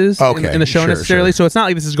passes in the show necessarily. Sure. So it's not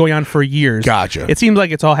like this is going on for years. Gotcha. It seems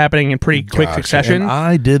like it's all happening in pretty quick succession. And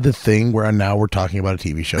I did the thing where now we're talking about a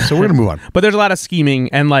TV show, so we're gonna move on. But there's a lot of scheming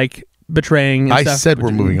and betraying and I stuff said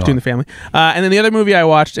we're moving between on. the family. And then the other movie I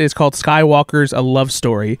watched is called Skywalker's A Love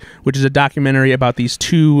Story, which is a documentary about these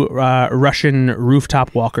two Russian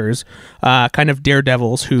rooftop walkers, kind of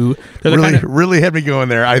daredevils who really had me going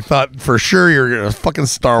there. I thought for sure you're a fucking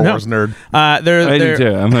Star Wars nerd. I did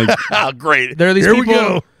too. I'm oh, great. There are these Here people. we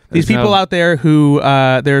go. These people out there who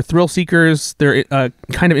they're thrill seekers, they're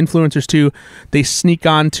kind of influencers too. They sneak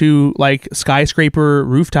onto skyscraper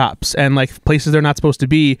rooftops and places they're not supposed to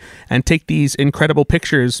be and take these incredible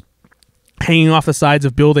pictures hanging off the sides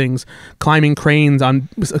of buildings, climbing cranes on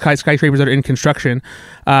skyscrapers that are in construction.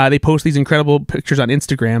 They post these incredible pictures on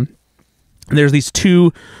Instagram. There's these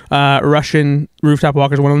two Russian rooftop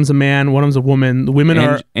walkers. One of them's a man, one of them's a woman. The women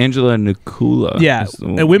are Angela Nikula. yeah,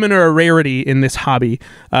 and women are a rarity in this hobby.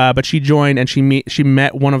 But she joined and she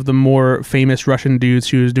met one of the more famous Russian dudes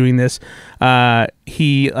who was doing this.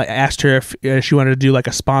 He asked her if she wanted to do like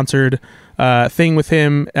a sponsored thing with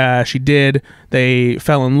him. She did. They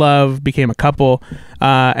fell in love, became a couple,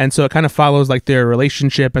 and so it kind of follows like their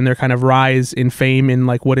relationship and their kind of rise in fame in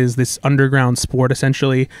like what is this underground sport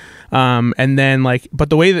essentially. And then like, but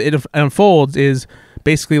the way that it unfolds is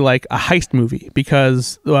basically like a heist movie,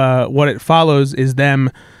 because what it follows is them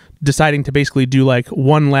deciding to basically do like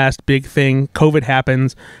one last big thing. COVID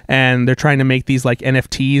happens and they're trying to make these like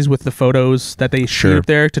NFTs with the photos that they shoot up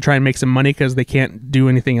there to try and make some money because they can't do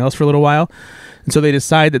anything else for a little while. And so they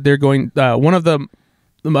decide that they're going one of the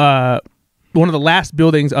last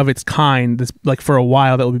buildings of its kind, this like for a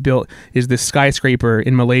while that will be built, is this skyscraper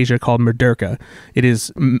in Malaysia called Merdeka. It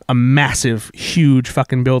is a massive, huge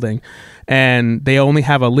fucking building, and they only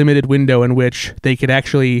have a limited window in which they could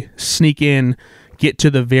actually sneak in, get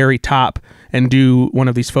to the very top, and do one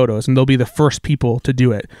of these photos, and they'll be the first people to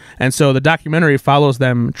do it. And so the documentary follows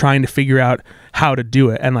them trying to figure out how to do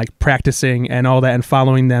it, and like practicing and all that, and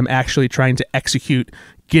following them actually trying to execute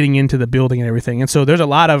getting into the building and everything. And so there's a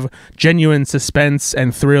lot of genuine suspense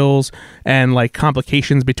and thrills and like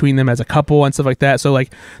complications between them as a couple and stuff like that. So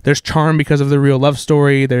like there's charm because of the real love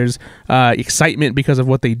story, there's excitement because of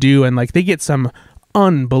what they do, and like they get some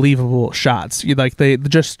unbelievable shots. You like they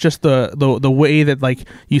just the way that like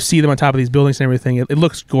you see them on top of these buildings and everything, it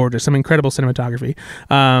looks gorgeous. Some incredible cinematography.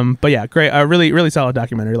 But yeah, great, really solid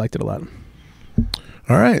documentary. Liked it a lot.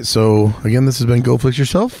 All right, so again, this has been Go Flix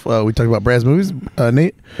Yourself. We talked about Brad's movies.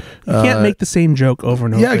 Nate, you can't make the same joke over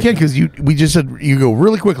and over. Yeah, I can, because we just said you go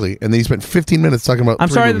really quickly, and then you spent 15 minutes talking about. I'm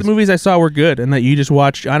sorry that the movies I saw were good, and that you just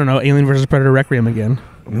watched, I don't know, Alien vs. Predator Requiem again.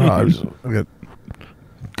 No, I got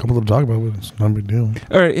a couple of them to talk about. It's not a big deal.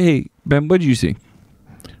 All right, hey Ben, what did you see?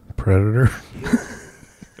 Predator.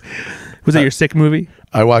 Was that your sick movie?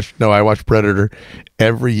 I watched Predator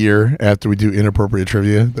every year after we do inappropriate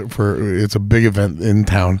trivia. It's a big event in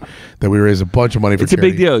town that we raise a bunch of money for. It's charity.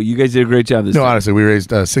 A big deal. You guys did a great job this time. Honestly, we raised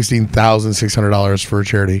 $16,600 for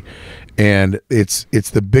charity, and it's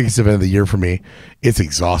the biggest event of the year for me. It's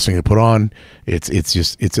exhausting to put on. It's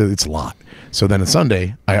a lot. So then on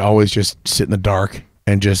Sunday, I always just sit in the dark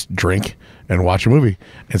and just drink and watch a movie.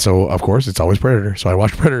 And so, of course, it's always Predator. So I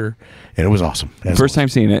watched Predator, and it was awesome. First time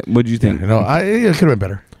seeing it. What did you think? It could have been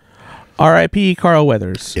better. R.I.P. Carl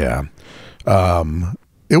Weathers. Yeah.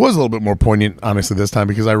 It was a little bit more poignant, honestly, this time,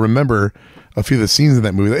 because I remember a few of the scenes in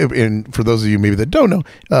that movie. And for those of you maybe that don't know,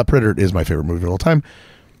 Predator is my favorite movie of all time.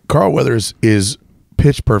 Carl Weathers is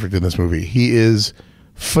pitch perfect in this movie. He is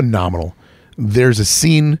phenomenal. There's a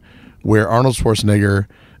scene where Arnold Schwarzenegger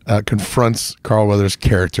confronts Carl Weathers'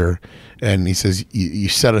 character, and he says, you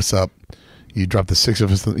set us up, you dropped the six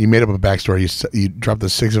of us, you made up a backstory, you dropped the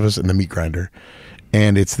six of us in the meat grinder.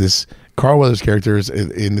 And it's this Carl Weathers character is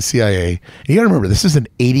in the CIA. And you gotta remember, this is an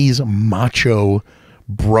 80s macho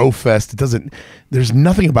bro fest. There's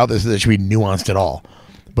nothing about this that should be nuanced at all.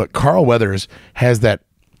 But Carl Weathers has that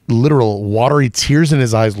literal watery tears in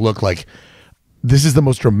his eyes look, like this is the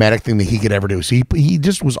most dramatic thing that he could ever do. So he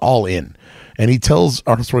just was all in. And he tells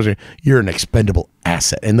Arnold Schwarzenegger, you're an expendable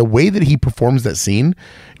asset. And the way that he performs that scene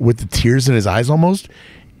with the tears in his eyes almost,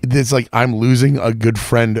 it's like, I'm losing a good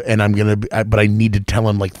friend and but I need to tell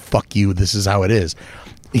him, like, fuck you, this is how it is.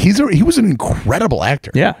 He was an incredible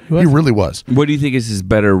actor. Yeah, he really was. What do you think is his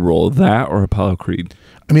better role, that or Apollo Creed?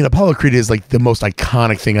 I mean, Apollo Creed is like the most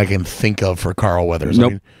iconic thing I can think of for Carl Weathers.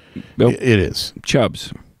 Nope. It is.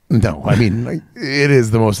 Chubbs. No, I mean, it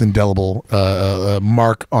is the most indelible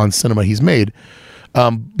mark on cinema he's made.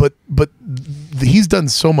 But he's done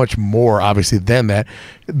so much more, obviously, than that.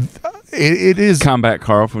 It is Combat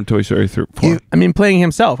Carl from Toy Story 4. I mean, playing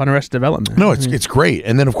himself on Arrested Development. No, it's great.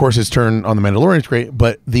 And then, of course, his turn on The Mandalorian is great.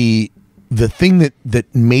 But the thing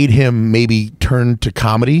that made him maybe turn to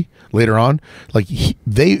comedy later on, like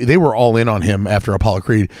they were all in on him after Apollo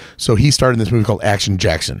Creed. So he started in this movie called Action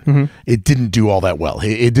Jackson. Mm-hmm. It didn't do all that well.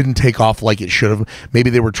 It didn't take off like it should have. Maybe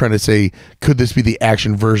they were trying to say, could this be the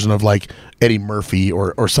action version of like Eddie Murphy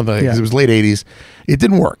or something like that? Because it was late 80s. It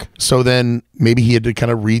didn't work. So then maybe he had to kind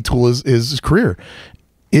of retool his career.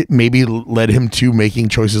 It maybe led him to making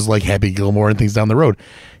choices like Happy Gilmore and things down the road.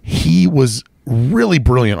 He was really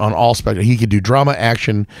brilliant on all spectrum. He could do drama,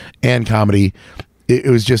 action, and comedy. It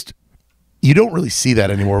was just, you don't really see that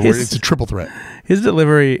anymore, where it's a triple threat. His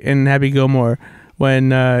delivery in Happy Gilmore,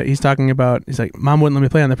 when he's talking about, he's like, Mom wouldn't let me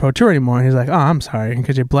play on the Pro Tour anymore. And he's like, oh, I'm sorry,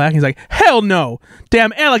 because you're black. He's like, hell no,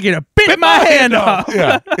 damn alligator bit Get my hand off.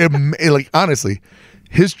 Yeah, like honestly,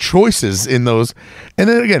 his choices in those, and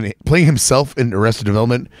then again playing himself in Arrested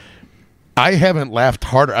Development. I haven't laughed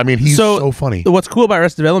harder. I mean, he's so funny. What's cool about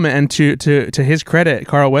Arrested Development, and to his credit,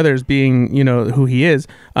 Carl Weathers being who he is,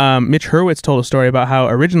 Mitch Hurwitz told a story about how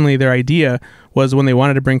originally their idea was when they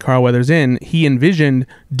wanted to bring Carl Weathers in, he envisioned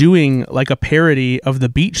doing like a parody of the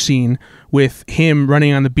beach scene with him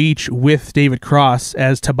running on the beach with David Cross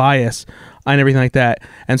as Tobias and everything like that.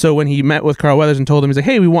 And so when he met with Carl Weathers and told him, he's like,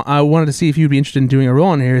 hey, I wanted to see if you'd be interested in doing a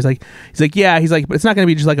role in here. He's like, yeah. He's like, but it's not going to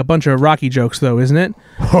be just like a bunch of Rocky jokes, though, isn't it?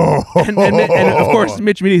 and of course,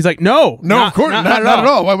 Mitch Meany, he's like, no, of course, not at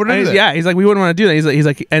all. Why would I do that? Yeah, he's like, we wouldn't want to do that. He's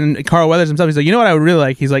like, and Carl Weathers himself, he's like, you know what I would really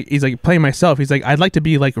like? He's like playing myself. He's like, I'd like to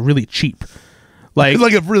be like really cheap. Like, he's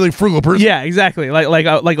like a really frugal person. Yeah, exactly.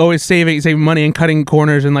 Like always saving money and cutting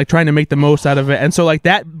corners and like trying to make the most out of it. And so like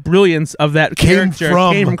that brilliance of that character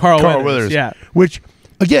came from Carl Weathers. Yeah. Which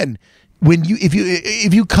again, when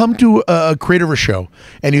if you come to a creator of a show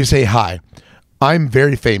and you say, hi, I'm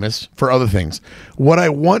very famous for other things. What I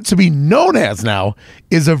want to be known as now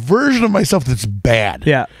is a version of myself that's bad.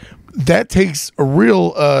 Yeah. That takes a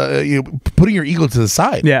real putting your ego to the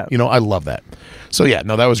side. Yeah. I love that. So yeah,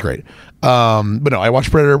 no, that was great. But no, I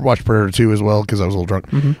watched Predator 2 as well because I was a little drunk.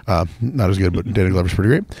 Not as good, but Danny Glover's pretty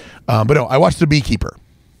great. But no, I watched The Beekeeper.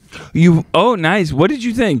 Nice. What did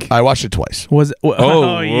you think? I watched it twice.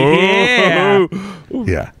 Yeah.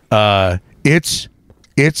 Yeah.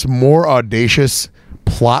 It's more audacious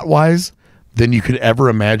plot wise than you could ever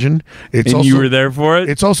imagine. You were there for it?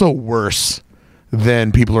 It's also worse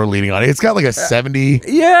than people are leaning on. It's got like a 70.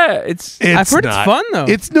 Yeah, I've heard it's fun though.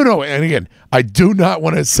 It's no, and again, I do not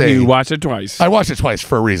want to say you watched it twice. I watched it twice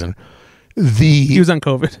for a reason. He was on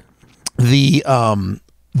COVID. The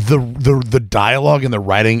dialogue and the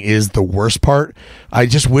writing is the worst part. I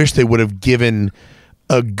just wish they would have given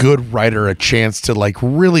a good writer a chance to like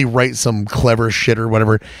really write some clever shit or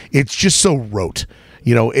whatever. It's just so rote.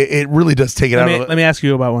 It really does take it out of it. Let me ask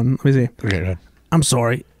you about one. Let me see. Okay, go ahead. I'm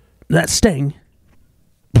sorry. That sting.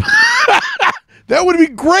 That would be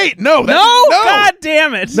great. No, God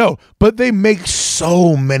damn it. No, but they make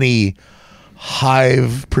so many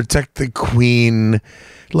Hive, Protect the Queen.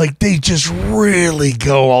 Like they just really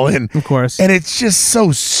go all in. Of course. And it's just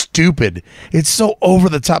so stupid. It's so over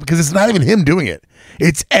the top because it's not even him doing it.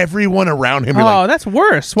 It's everyone around him. That's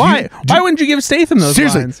worse. Why? Why wouldn't you give Statham those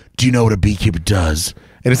seriously, lines? Do you know what a beekeeper does?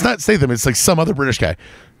 And it's not Statham. It's like some other British guy.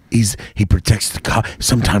 He protects the car.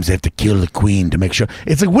 Sometimes they have to kill the queen to make sure.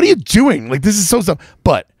 It's like, what are you doing? Like, this is so stuff.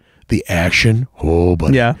 But the action,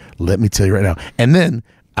 buddy. Yeah. Let me tell you right now. And then,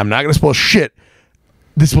 I'm not going to spoil shit.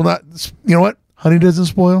 This will not, you know what? Honey doesn't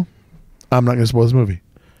spoil. I'm not going to spoil this movie.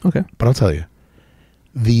 Okay. But I'll tell you.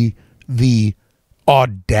 The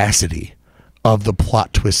audacity of the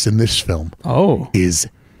plot twists in this film is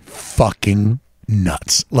fucking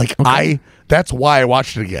nuts. Like, that's why I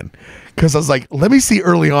watched it again. Because I was like, let me see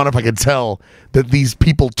early on if I could tell that these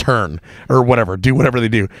people turn or whatever, do whatever they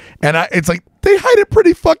do. And it's like, they hide it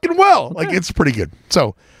pretty fucking well. Okay. Like, it's pretty good.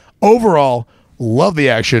 So, overall, love the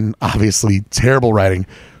action. Obviously, terrible writing.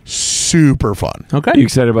 Super fun. Okay. You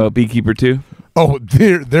excited about Beekeeper 2? Oh,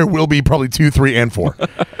 there will be probably 2, 3, and 4.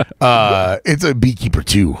 It's a Beekeeper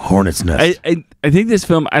 2, Hornet's Nest. I think this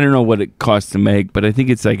film, I don't know what it costs to make, but I think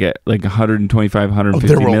it's like 125,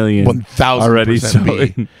 150 million 1,000% already.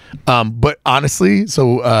 Be. But honestly,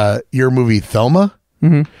 so your movie Thelma,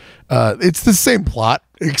 it's the same plot,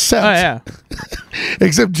 except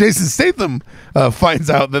except Jason Statham finds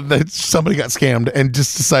out that somebody got scammed and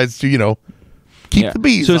just decides to keep the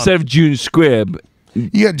bees. So instead of June Squibb,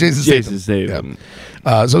 you got Jason Statham.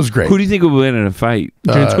 Yeah. So it was great. Who do you think would win in a fight?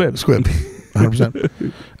 June Squibb. Squibb,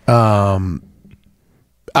 100%.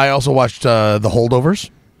 I also watched The Holdovers.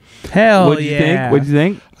 Hell What'd you think? What'd you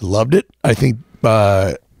think? I loved it. I think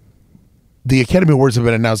the Academy Awards have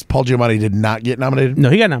been announced. Paul Giamatti did not get nominated. No,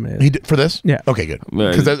 he got nominated. He did, for this? Yeah. Okay, good.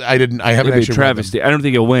 Because I haven't It'd be actually a travesty. I don't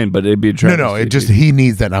think he'll win, but it'd be a travesty. No, it just he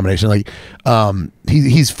needs that nomination. Like,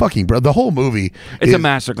 he's fucking bro. The whole movie. It's a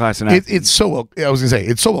masterclass in acting. It's so well. I was gonna say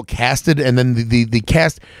it's so well casted, and then the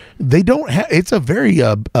cast. They don't have. It's a very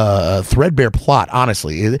threadbare plot.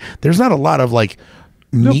 Honestly, there's not a lot of like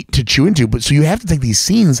meat to chew into, but so you have to take these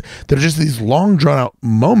scenes that are just these long drawn out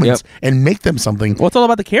moments and make them something. Well, it's all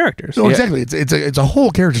about the characters. No, exactly. It's a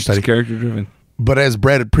whole character study. It's character driven. But as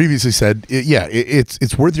Brad had previously said,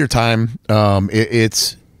 it's worth your time.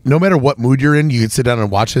 It's no matter what mood you're in, you can sit down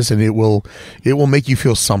and watch this, and it will make you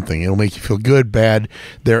feel something. It'll make you feel good, bad.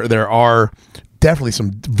 There are definitely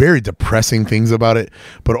some very depressing things about it,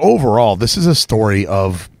 but overall, this is a story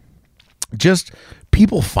of just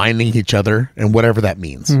people finding each other and whatever that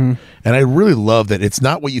means. And I really love that it's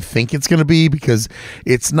not what you think it's going to be, because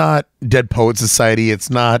it's not Dead Poet Society. It's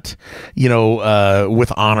not,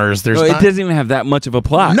 With Honors. There's it not, doesn't even have that much of a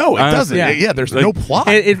plot. no, it honestly. doesn't. Yeah, there's no plot.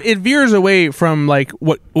 It veers away from like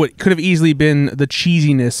what could have easily been the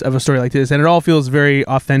cheesiness of a story like this, and it all feels very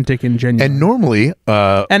authentic and genuine. And normally,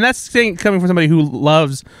 and that's coming from somebody who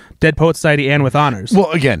loves Dead Poet Society and With Honors. well,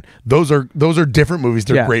 again, those are different movies.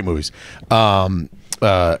 They're Yeah. great movies.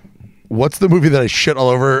 What's the movie that I shit all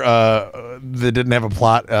over that didn't have a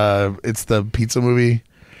plot? It's the pizza movie.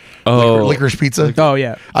 Oh, Licorice Pizza. Oh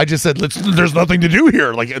yeah. I just said, there's nothing to do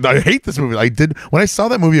here. Like, I hate this movie. I did when I saw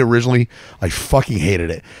that movie originally. I fucking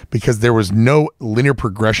hated it because there was no linear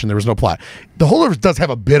progression. There was no plot. The Holdovers does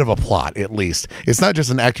have a bit of a plot, at least. It's not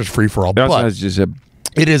just an actor's free for all. It also But has just a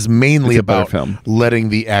it is mainly It's a better about film. letting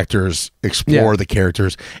the actors explore Yeah. the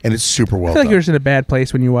characters, and it's super well I feel like done. you're just in a bad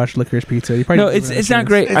place when you watch Licorice Pizza. You probably no. need to give it It's a not chance.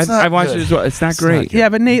 great. It's not I watched good. it as well. It's not It's not great. good. Yeah,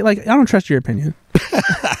 but Nate, like, I don't trust your opinion.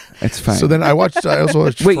 It's fine. So then I also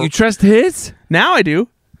watched. Wait, you trust his? Now I do.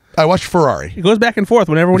 I watched Ferrari. It goes back and forth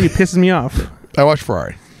whenever one of you pisses me off. I watched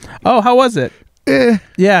Ferrari. Oh, how was it? Eh.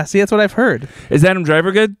 Yeah, see, that's what I've heard. Is Adam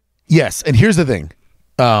Driver good? Yes, and here's the thing.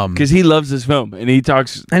 Because he loves this film and he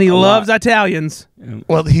talks. And he a loves lot. Italians.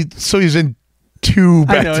 Well, he's in two.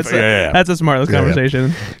 I know, that's a smartless Yeah, yeah.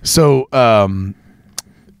 conversation. So,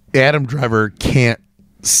 Adam Driver can't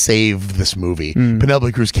save this movie.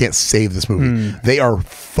 Penelope Cruz can't save this movie. They are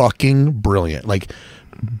fucking brilliant. Like,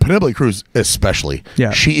 Penelope Cruz especially.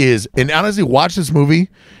 Yeah. She is. And honestly, watch this movie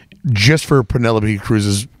just for Penelope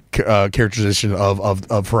Cruz's characterization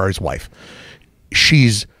of Ferrari's wife.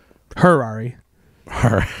 She's Ferrari.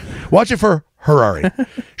 her. Watch it for Ferrari.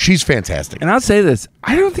 She's fantastic. And I'll say this: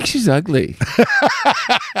 I don't think she's ugly.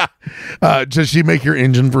 Does she make your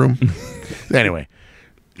engine vroom? Anyway,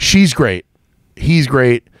 she's great. He's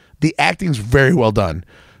great. The acting's very well done.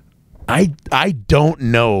 I don't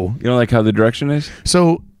know. You don't like how the direction is?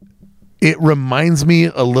 So it reminds me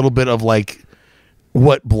a little bit of like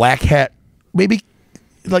what Black Hat, maybe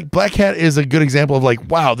like Black Hat is a good example of like,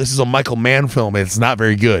 wow, this is a Michael Mann film. And it's not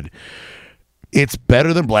very good. It's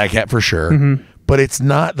better than Black Hat for sure. But it's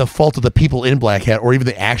not the fault of the people in Black Hat or even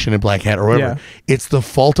the action in Black Hat or whatever. Yeah. It's the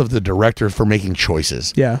fault of the director for making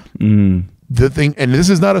choices. Yeah. The thing, and this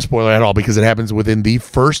is not a spoiler at all because it happens within the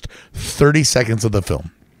first 30 seconds of the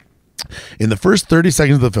film. In the first 30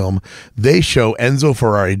 seconds of the film, they show Enzo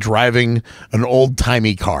Ferrari driving an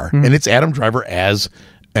old-timey car, and it's Adam Driver as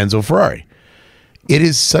Enzo Ferrari. It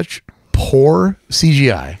is such poor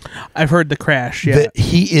CGI I've heard the crash. Yeah. that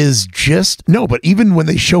he is just no. But even when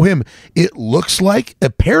they show him, it looks like a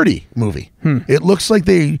parody movie. It looks like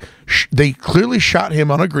they clearly shot him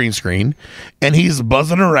on a green screen, and he's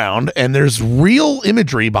buzzing around, and there's real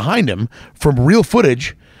imagery behind him from real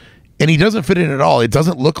footage, and he doesn't fit in at all. It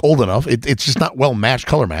doesn't look old enough. It's just not well matched,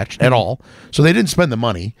 color matched at all. So they didn't spend the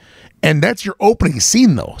money, and that's your opening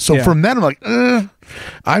scene though. So Yeah. from that, I'm like,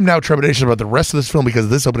 I'm now trepidation about the rest of this film because of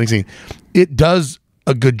this opening scene. It does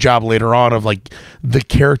a good job later on of like the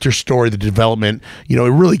character story, the development. You know,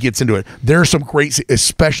 it really gets into it. There are some great,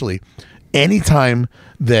 especially anytime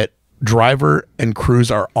that Driver and Cruise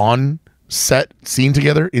are on set, in scene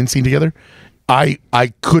together.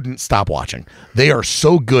 I couldn't stop watching. They are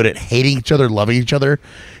so good at hating each other, loving each other,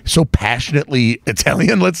 so passionately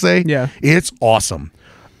Italian, let's say. Yeah. It's awesome.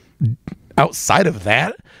 Outside of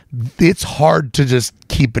that, it's hard to just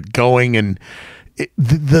keep it going, and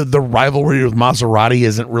the rivalry with Maserati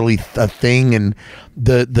isn't really a thing, and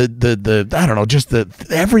the I don't know, just the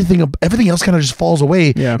everything else kind of just falls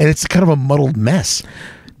away, Yeah. and it's kind of a muddled mess.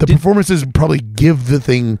 The performances probably give the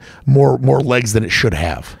thing more legs than it should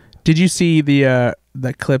have. Did you see the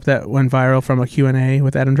that clip that went viral from a Q&A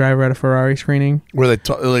with Adam Driver at a Ferrari screening? Where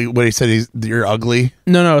they like what he said, you're ugly.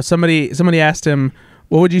 No. Somebody asked him,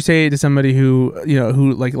 what would you say to somebody who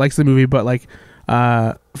like likes the movie but like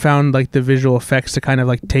found like the visual effects to kind of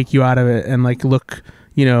like take you out of it and like look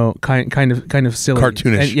kind of silly,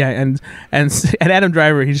 cartoonish. And Adam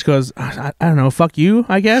Driver, he just goes, I don't know, fuck you,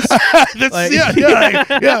 I guess. That's, Like-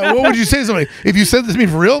 yeah. What would you say to somebody if you said this to me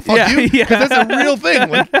for real? Fuck Yeah, you, yeah. because that's a real thing.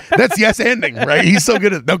 Like, that's yes ending, right? He's so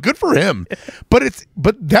good at no, good for him. But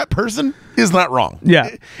that person is not wrong.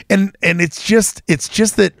 Yeah. and it's just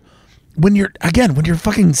that when you're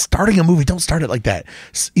fucking starting a movie, don't start it like that.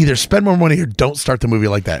 Either spend more money or don't start the movie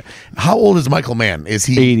like that. How old is Michael Mann? Is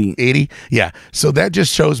he 80? 80? Yeah. So that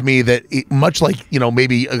just shows me that much like,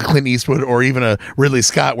 maybe a Clint Eastwood or even a Ridley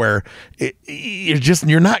Scott, where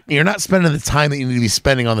you're not spending the time that you need to be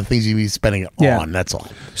spending on the things you need to be spending on. That's all.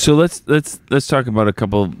 So let's talk about a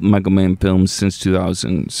couple of Michael Mann films since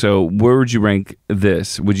 2000. So where would you rank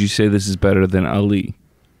this? Would you say this is better than Ali?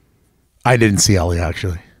 I didn't see Ali,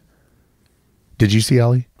 actually. Did you see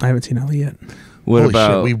Ali? I haven't seen Ali yet. What Holy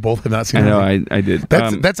about? shit, we both have not seen I know, Ali. I did.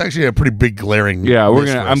 That's actually a pretty big glaring. Yeah,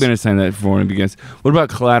 list I'm for us. gonna sign that for one of you guys. What about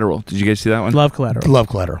Collateral? Did you guys see that one? Love Collateral. Love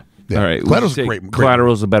Collateral. Yeah. All right, Collateral's would you say great.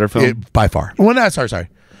 Collateral's a better film. By far. Well, no, sorry.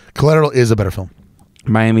 Collateral is a better film.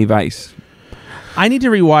 Miami Vice. I need to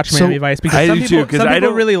rewatch Miami Vice I because do some too, people, 'cause some I people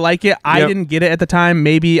don't- really like it. I Yep. didn't get it at the time.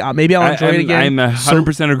 Maybe I'll enjoy it again. I'm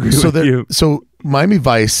 100% agree with you. So Miami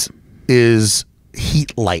Vice is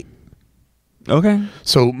Heat light. Okay.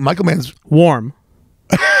 So Michael Mann's. Warm.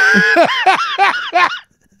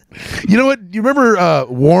 You know what? You remember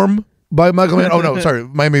Warm by Michael Mann? Oh no, sorry,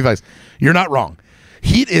 Miami Vice. You're not wrong.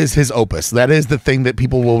 Heat is his opus. That is the thing that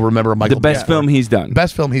people will remember Michael. The best film he's done.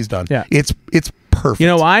 Best film he's done. Yeah. It's perfect. You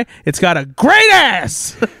know why? It's got a great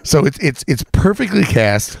ass. So it's perfectly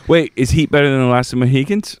cast. Wait, is Heat better than The Last of the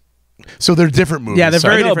Mohicans? So they're different movies. Yeah, they're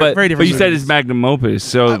Sorry. very different. Very different. But you said movies. it's magnum opus,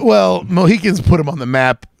 so Well, Mohicans put him on the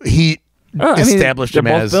map. Heat established they're him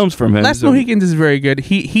both as films from him. Last so- Mohicans is very good.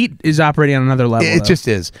 Heat is operating on another level. It though. just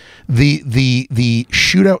is. The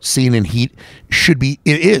shootout scene in Heat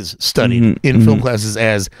it is studied in film classes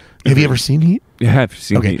as. Have you ever seen Heat? Yeah, I've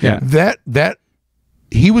seen Okay, Heat. Yeah. that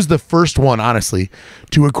he was the first one, honestly,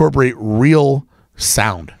 to incorporate real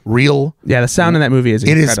sound. Yeah, the sound in that movie is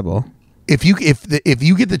It is- incredible. If you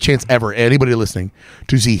get the chance ever, anybody listening,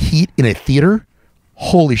 to see Heat in a theater,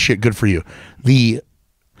 holy shit, good for you. The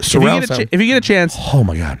surround sound. If you get a chance, Oh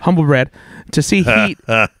my god. humble bread, to see Heat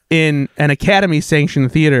in an Academy-sanctioned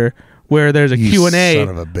theater where there's a You Q&A son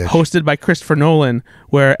of a bitch. hosted by Christopher Nolan,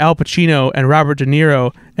 where Al Pacino and Robert De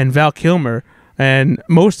Niro and Val Kilmer and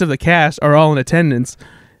most of the cast are all in attendance.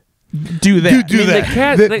 Do that. Do I mean,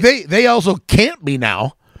 that. the cast- They also can't be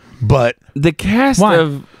now, but The cast Why?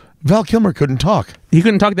 of Val Kilmer couldn't talk. he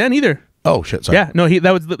couldn't talk then either. Oh shit! Sorry. Yeah, no,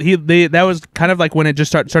 that was kind of like when it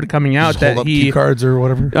just started coming out Just that hold up he cue cards or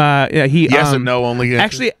whatever. he Yes and no only.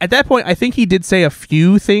 Actually, at that point, I think he did say a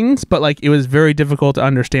few things, but like it was very difficult to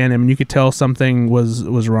understand him, and you could tell something was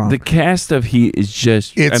wrong. the cast of Heat is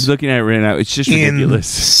just. It's I'm looking at it right now. It's just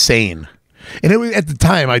ridiculous. insane. And it was at the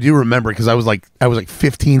time, I do remember, because I was like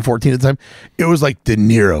 15, 14 at the time. It was like De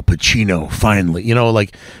Niro, Pacino, finally.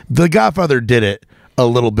 Like The Godfather did it a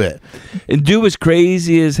little bit. And dude was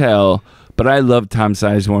crazy as hell, but I love Tom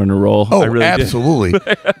Sizemore in the role. I Oh, really did.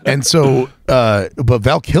 absolutely. And so, but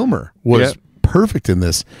Val Kilmer was Yep. perfect in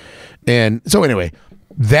this. And so anyway,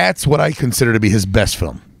 that's what I consider to be his best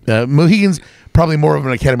film. Mohicans, probably more of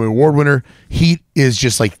an Academy Award winner. Heat is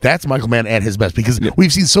just like, that's Michael Mann at his best, because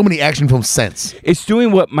we've seen so many action films since. It's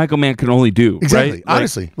doing what Michael Mann can only do. Exactly. Right?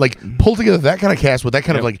 Honestly, like pull together that kind of cast with that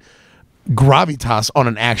kind of like gravitas on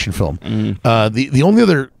an action film. The only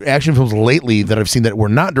other action films lately that I've seen that were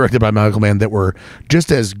not directed by Michael Mann that were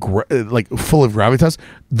just as like full of gravitas,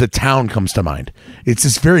 The Town comes to mind. It's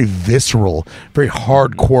this very visceral, very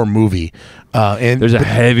hardcore movie. And There's a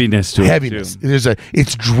heaviness to heaviness. it too.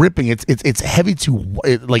 It's dripping. It's heavy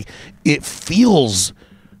it feels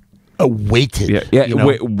weighted. Yeah. you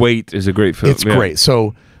know? Wait is a great film. It's Yeah. great.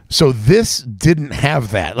 So this didn't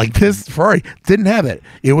have that. Like this Ferrari didn't have it.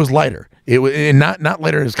 It was lighter. It was, and not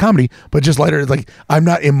lighter as comedy, but just lighter as like, I'm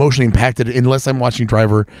not emotionally impacted unless I'm watching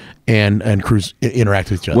Driver and Cruise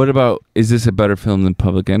interact with each other. What about, is this a better film than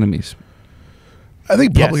Public Enemies? I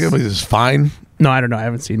think Public Yes. Enemies is fine. no, I don't know. I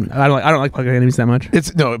haven't seen. I don't like Public Enemies that much.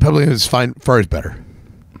 Public Enemies is fine. Ferrari's better.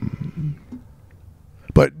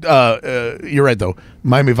 But you're right though.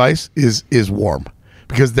 Miami Vice is warm.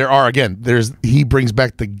 Because he brings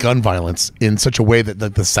back the gun violence in such a way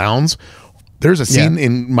that the sounds. There's a scene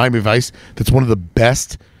in Miami Vice that's one of the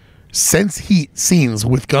best since Heat scenes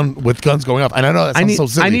with guns going off. And I know that sounds so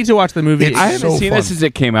silly. I need to watch the movie. It's I haven't so seen fun. this since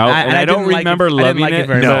it came out, and I don't didn't like remember it. I didn't loving like it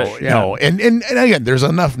very No, much. Yeah. no, and again, there's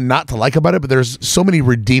enough not to like about it, but there's so many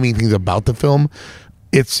redeeming things about the film.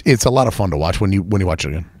 It's a lot of fun to watch when you watch it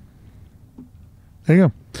again. There you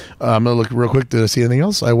go. I'm gonna look real quick to see anything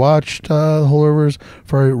else. I watched the Holdovers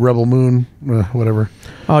for Rebel Moon, whatever.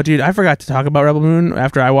 Oh, dude, I forgot to talk about Rebel Moon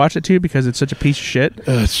after I watched it too because it's such a piece of shit.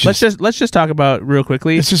 Let's just talk about real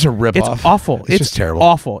quickly. It's just a ripoff. It's awful. It's just terrible.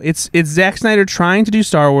 Awful. It's Zack Snyder trying to do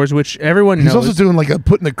Star Wars, which everyone knows. He's also doing like a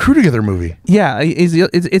putting the crew together movie. Yeah,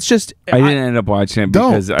 it's just. I didn't end up watching it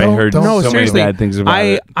because I heard no, so seriously, many bad things about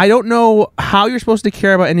it. I don't know how you're supposed to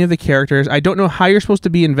care about any of the characters. I don't know how you're supposed to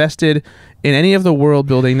be invested in any of the world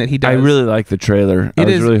building that he does. I really like the trailer. It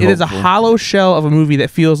is a hollow shell of a movie that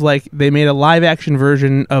feels like they made a live action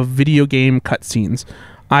version of video game cutscenes.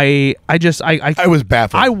 I was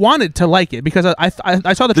baffled. I wanted to like it because I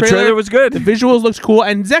saw the trailer. The trailer was good. The visuals looked cool,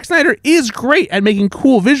 and Zack Snyder is great at making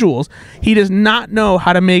cool visuals. He does not know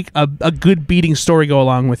how to make a good beating story go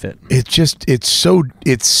along with it. It's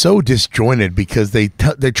so disjointed because they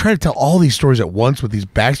try to tell all these stories at once with these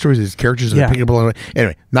backstories, these characters, and they're picking up along the way.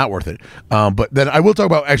 Anyway, not worth it. But then I will talk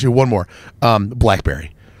about actually one more,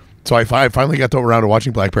 BlackBerry. So I finally got around to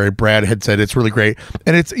watching BlackBerry. Brad had said it's really great,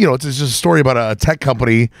 and it's just a story about a tech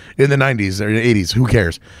company in the 90s or 80s. Who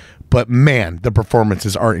cares? But man, the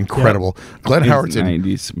performances are incredible. Yep. Glenn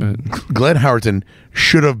Howerton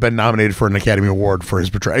should have been nominated for an Academy Award for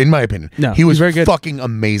his portrayal, in my opinion. No, he was very good. Fucking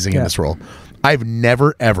amazing in this role. I've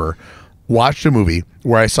never ever watched a movie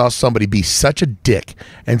where I saw somebody be such a dick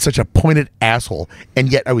and such a pointed asshole, and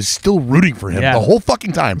yet I was still rooting for him the whole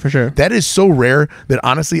fucking time. For sure. That is so rare that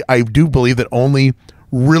honestly, I do believe that only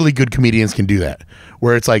really good comedians can do that.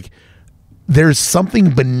 Where it's like, there's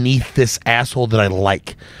something beneath this asshole that I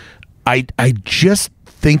like. I just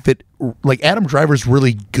think that like Adam Driver's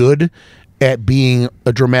really good at being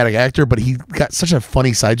a dramatic actor, but he got such a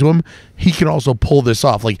funny side to him. He can also pull this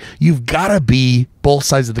off. Like, you've got to be both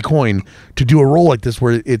sides of the coin to do a role like this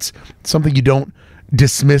where it's something you don't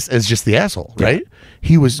dismiss as just the asshole, right?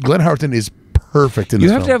 Glenn Howerton is perfect in this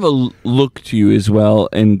film. You have to have a look to you as well,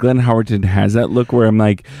 and Glenn Howerton has that look where I'm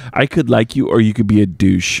like, I could like you or you could be a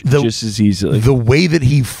douche just as easily. The way that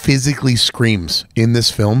he physically screams in this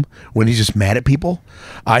film when he's just mad at people,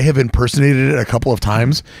 I have impersonated it a couple of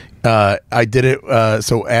times. I did it,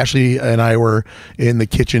 so Ashley and I were in the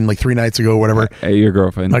kitchen like 3 nights ago, whatever. Hey, your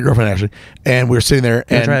girlfriend. My girlfriend, Ashley. And we were sitting there.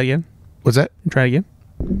 Can I try again? What's that? Try again.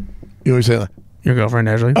 You always say that? Your girlfriend,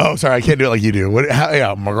 Ashley. Oh, sorry, I can't do it like you do.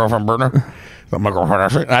 My girlfriend, Burner. My girlfriend,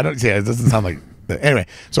 Ashley. I don't see it. It doesn't sound like that. Anyway,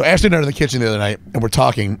 so Ashley and I are in the kitchen the other night, and we're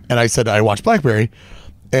talking, and I said I watched BlackBerry,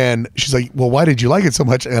 and she's like, "Well, why did you like it so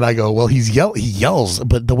much?" And I go, "Well, he yells,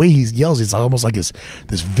 but the way he yells, it's almost like this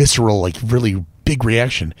visceral, like really big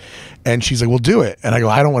reaction." And she's like, "Well, do it." And I go,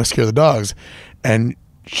 "I don't want to scare the dogs." And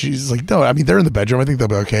she's like, "No, I mean, they're in the bedroom. I think they'll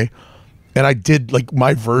be okay." And I did like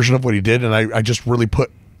my version of what he did, and I just really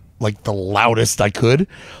put like the loudest I could.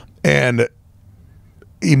 And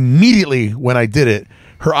immediately when I did it,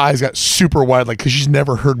 her eyes got super wide, like, because she's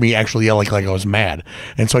never heard me actually yell like I was mad.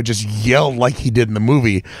 And so I just yelled like he did in the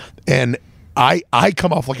movie. And I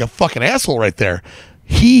come off like a fucking asshole right there.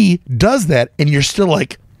 He does that, and you're still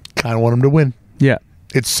like, kind of want him to win. Yeah.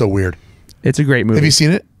 It's so weird. It's a great movie. Have you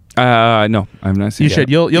seen it? No, I've not seen it. You should.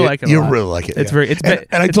 You'll like it. You'll really like it. It's yeah.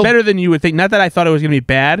 it's better than you would think. Not that I thought it was going to be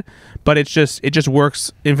bad, but it just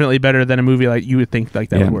works infinitely better than a movie like you would think like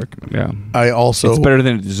that would work. Yeah. It's better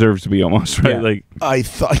than it deserves to be almost, right? Yeah. Like, I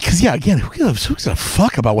thought, because again, who gives a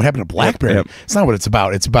fuck about what happened to BlackBerry? Yep. It's not what it's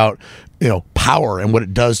about. It's about power and what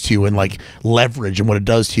it does to you, and like leverage and what it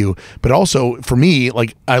does to you. But also for me,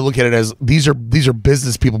 like, I look at it as these are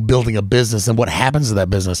business people building a business, and what happens to that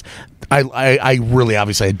business. I really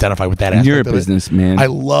obviously identify with that aspect. You're a businessman. I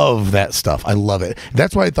love that stuff. I love it.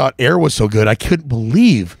 That's why I thought Air was so good. I couldn't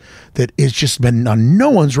believe that it's just been on no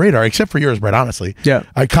one's radar except for yours, Brett, honestly. Yeah.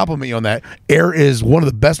 I compliment you on that. Air is one of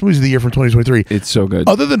the best movies of the year from 2023. It's so good.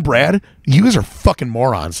 Other than Brad, you guys are fucking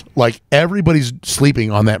morons. Like, everybody's sleeping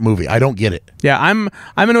on that movie. I don't get it. Yeah, I'm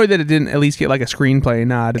annoyed that it didn't at least get like a screenplay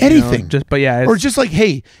nod. Anything. Or just like,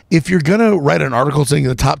 hey, if you're going to write an article saying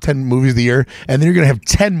the top 10 movies of the year, and then you're going to have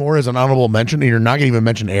 10 more as an honorable mention, and you're not going to even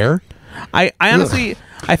mention Air. I honestly,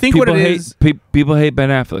 I think people what it is. People hate Ben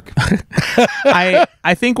Affleck.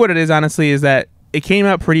 I think what it is honestly is that it came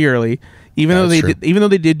out pretty early. Even though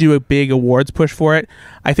they did do a big awards push for it,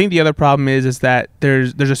 I think the other problem is that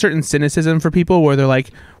there's a certain cynicism for people where they're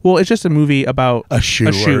like, well, it's just a movie about a shoe.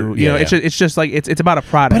 It's just like it's about a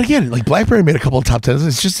product. But again, like BlackBerry made a couple of top 10s.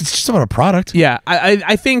 It's just about a product. Yeah,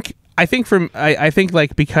 I think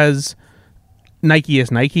like because Nike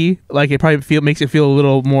is Nike, like it probably makes it feel a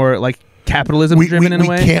little more like capitalism driven in a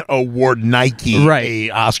way. We can't award Nike a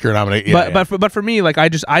Oscar nomination. But for me, like I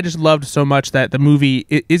just loved so much that the movie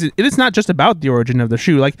it is not just about the origin of the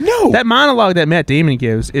shoe. Like that monologue that Matt Damon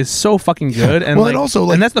gives is so fucking good. And and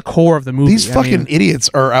also and that's the core of the movie. These fucking idiots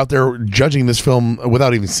are out there judging this film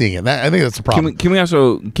without even seeing it. I think that's the problem. Can we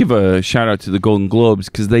also give a shout out to the Golden Globes,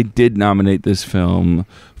 because they did nominate this film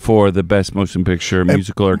for the Best Motion Picture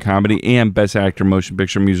Musical or Comedy and Best Actor Motion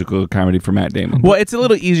Picture Musical or Comedy for Matt Damon. Well, it's a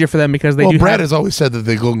little easier for them because they Brad has always said that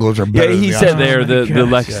the Golden Globes are better. Yeah, he said they're the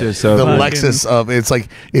Lexus of the Lexus of it's like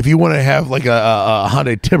if you want to have like a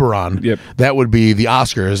Hyundai Tiburon, that would be the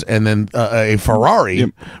Oscars, and then a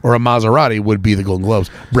Ferrari or a Maserati would be the Golden Globes.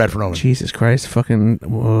 Bradford Oman. Jesus Christ, fucking.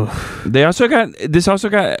 Whoa. They also got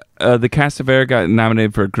the cast of Air got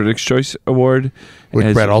nominated for a Critics' Choice Award,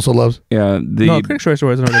 which Brad also loves. Yeah, no, Critics' Choice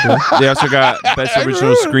Awards. They also got Best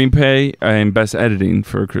Original Screenplay and Best Editing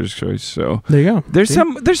for Critics' Choice. So there you go.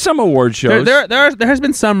 There's some award shows. There has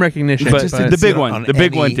been some recognition, but the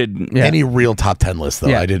big one didn't. Yeah. Any real top 10 list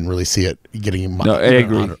though, I didn't really see it getting. No, I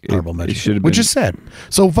agree. Honorable mention, which is sad.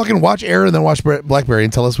 So fucking watch Air and then watch Blackberry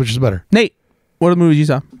and tell us which is better. Nate, what are the movies you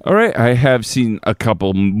saw? All right, I have seen a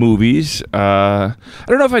couple movies. I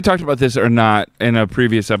don't know if I talked about this or not in a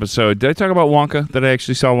previous episode. Did I talk about Wonka? That I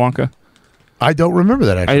actually saw Wonka? I don't remember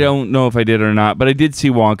that, actually. I don't know if I did or not, but I did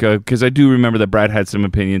see Wonka because I do remember that Brad had some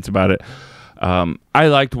opinions about it. I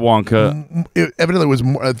liked Wonka. Evidently, it was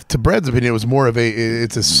more, to Brad's opinion, it was more of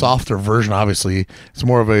it's a softer version, obviously. It's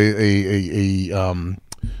more of a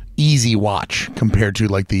easy watch compared to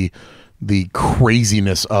like the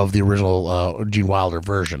craziness of the original Gene Wilder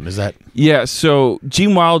version. Is that? Yeah, so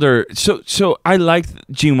Gene Wilder, so I liked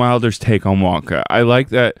Gene Wilder's take on Wonka. I like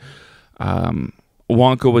that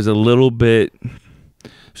Wonka was a little bit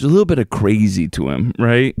of crazy to him,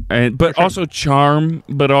 right? But also charm,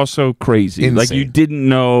 but also crazy. Insane. Like you didn't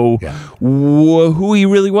know who he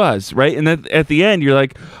really was, right? And at the end, you're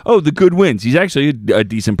like, oh, the good wins. He's actually a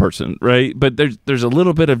decent person, right? But there's a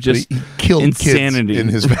little bit of just he killed insanity kids in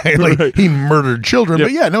his family. Like, he murdered children, but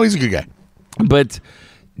he's a good guy. But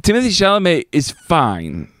Timothée Chalamet is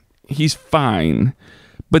fine. He's fine.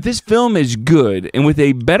 But this film is good, and with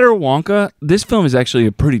a better Wonka, this film is actually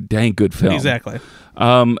a pretty dang good film. Exactly.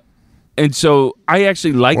 And so I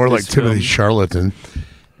actually like or this like film. Timothy Charlatan.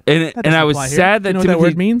 And I was sad that you know what that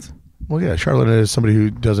word means? Well, yeah, charlatan is somebody who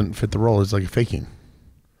doesn't fit the role. It's like faking.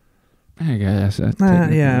 I guess that's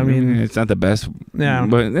I mean, it's not the best. Yeah,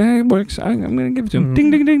 but it works. I'm going to give it to him. Ding,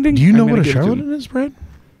 ding, ding, ding. Do you know what a charlatan is, Brad?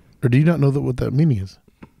 Or do you not know what that meaning is?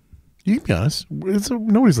 You can be honest.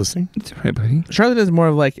 Nobody's listening. It's all right, buddy. Charlatan is more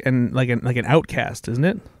of like an outcast, isn't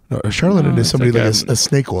it? No, a charlatan is somebody like a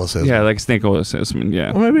snake oil salesman. Yeah, like a snake oil salesman.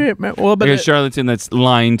 Yeah. Well, but like a charlatan that's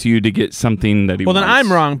lying to you to get something that he wants. Well, then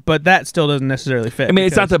I'm wrong, but that still doesn't necessarily fit. I mean,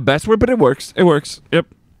 it's not the best word, but it works. It works. Yep.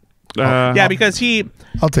 Yeah, because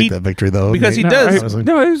I'll take that victory though. Because he does.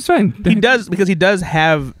 No, it was fine. He does because he does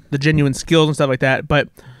have the genuine skills and stuff like that, but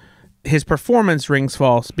his performance rings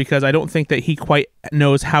false because I don't think that he quite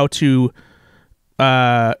knows how to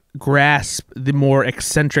grasp the more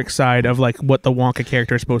eccentric side of like what the Wonka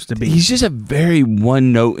character is supposed to be. He's just a very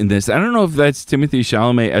one note in this. I don't know if that's Timothée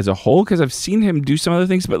Chalamet as a whole because I've seen him do some other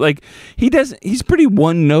things, but like he's pretty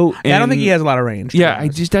one note. Yeah, I don't think he has a lot of range. Yeah, it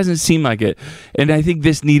just doesn't seem like it. And I think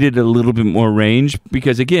this needed a little bit more range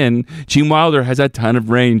because again, Gene Wilder has a ton of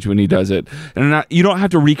range when he does it. And you don't have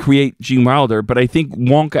to recreate Gene Wilder, but I think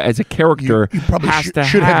Wonka as a character you probably has to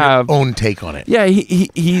should have your own take on it. Yeah,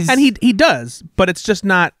 he's and he does, but it's just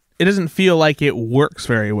not. It doesn't feel like it works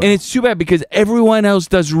very well. And it's too bad because everyone else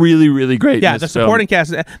does really, really great. Yeah, the supporting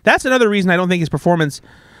cast. That's another reason I don't think his performance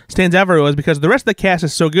stands out very well is because the rest of the cast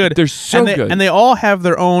is so good. They're so good. And they all have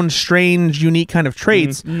their own strange, unique kind of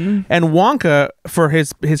traits. Mm-hmm. And Wonka, for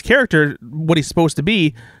his character, what he's supposed to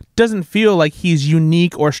be, doesn't feel like he's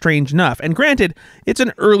unique or strange enough. And granted, it's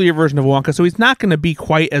an earlier version of Wonka, so he's not going to be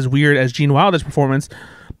quite as weird as Gene Wilder's performance.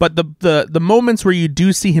 But the moments where you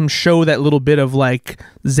do see him show that little bit of like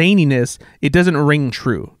zaniness, it doesn't ring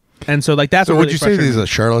true. And so like that's so what would really you say he's a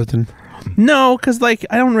charlatan? No, because like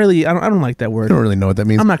I don't like that word. I don't really know what that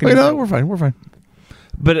means. I'm not going to. We're fine.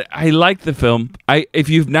 But I like the film. If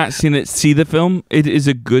you've not seen it, see the film. It is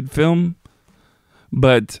a good film.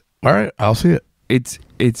 But all right, I'll see it. It's.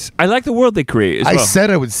 I like the world they create. I said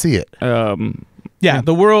I would see it. Yeah,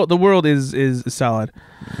 the world is solid.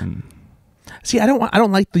 See, I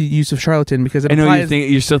don't like the use of charlatan because it implies,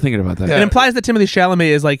 you're still thinking about that. It implies that Timothée Chalamet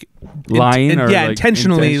is like lying or like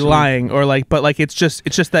intentionally lying, or like, but like it's just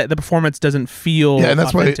that the performance doesn't feel Yeah, and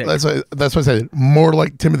that's authentic. why I said more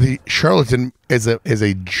like Timothy Charlatan as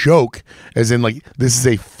a joke, as in like this is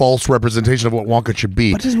a false representation of what Wonka should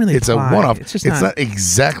be. But it doesn't really it's apply. a one-off. It's not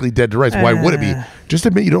exactly dead to rights. Why would it be? Just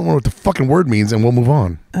admit you don't know what the fucking word means, and we'll move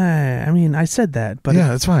on. I mean, I said that, but yeah,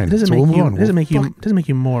 that's fine. It doesn't so make we'll move you. on. It doesn't make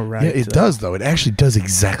you more right. Yeah, it does though. It actually does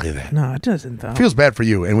exactly that. No, it doesn't though. It feels bad for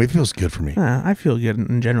you, and it feels good for me. I feel good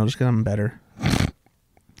in general, just because I'm better.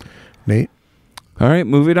 Nate. All right,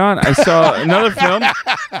 moving on. I saw another film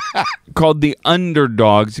called The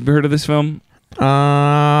Underdogs. Have you heard of this film?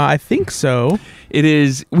 I think so. It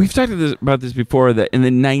is. We've talked about this before. That in the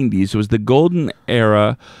 '90s was the golden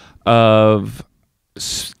era of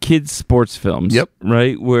kids sports films. Yep.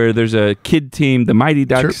 Right, where there's a kid team, the Mighty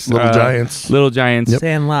Ducks, Sure. Little Giants. Yep.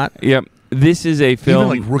 Sandlot. Yep. This is a film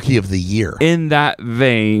Even like Rookie of the Year. in that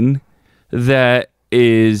vein that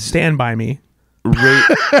is Stand By Me.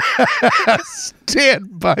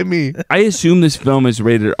 Stand by me. I assume this film is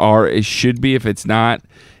rated R. It should be. If it's not,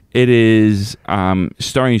 it is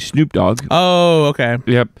starring Snoop Dogg. Oh, okay.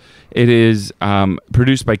 Yep. It is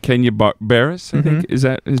produced by Kenya Barris, I think. Is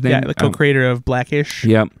that his name? Yeah, the co-creator of Blackish.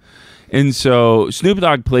 Yep. And so Snoop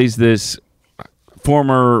Dogg plays this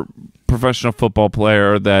former professional football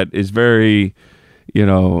player that is very,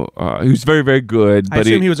 who's very, very good. I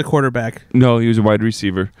assume he was a quarterback. No, he was a wide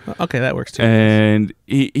receiver. Okay, that works too. And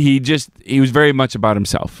he was very much about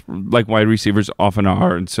himself, like wide receivers often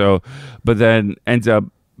are. And so, but then ends up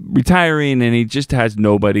retiring, and he just has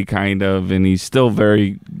nobody kind of, and he's still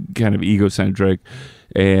very kind of egocentric,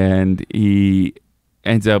 and he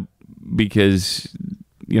ends up, because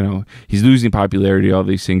he's losing popularity, all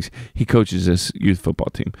these things, he coaches this youth football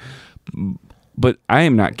team. But I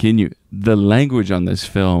am not kidding you, the language on this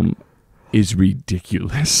film is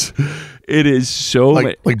ridiculous. It is so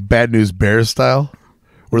like Bad News Bears style,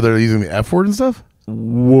 where they're using the F word and stuff.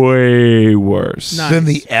 Way worse. Nice. Than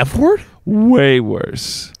the F word. Way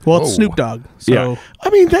worse. Well, it's Oh. Snoop Dogg. So Yeah. I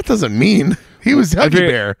mean, that doesn't mean he was Huggy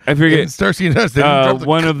Bear. I forget. In Starsky and Hutch, they didn't drop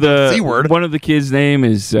One of the C word. One of the kids' name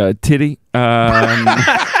is Titty.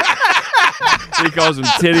 He calls him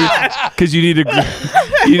Titty because you need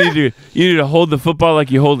to hold the football like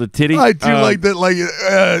you hold a titty. I do like that. Like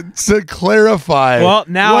to clarify. Well,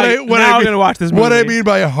 now I'm gonna watch this movie. What I mean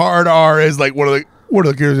by hard R is like one of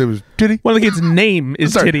the kids' name is Titty. one of the kids' name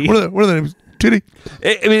is Sorry, Titty. One of the names Titty.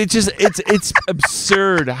 I mean, it's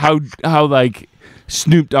absurd how like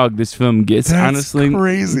Snoop Dogg this film gets. That's honestly,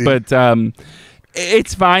 crazy. But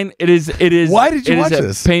it's fine. It is. Why did you watch a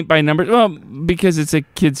this? Paint by numbers. Well, because it's a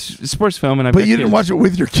kids sports film, and But you didn't watch it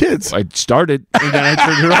with your kids. I started and then I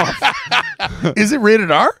turned it off. Is it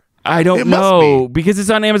rated R? I don't It must know because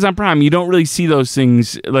it's on Amazon Prime. You don't really see those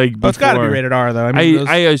things like. Oh, it's got to be before. rated R though. I mean,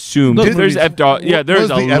 I assume those there's movies- F dog. Yeah, there's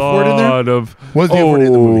Was a the F word in there? lot of. Was the F word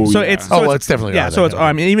in the movie? So yeah. it's It's definitely yeah. R So then, it's yeah.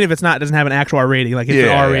 I mean, even if it's not, it doesn't have an actual R rating. Like it's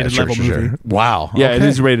an R-rated level movie. Wow. Yeah, it Okay.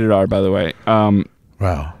 is rated R, by the way.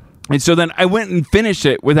 Wow. And so then I went and finished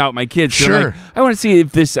it without my kids. So I'm Sure. like, I want to see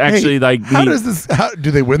if this actually How does this? How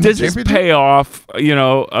do they win the does this championship? pay off?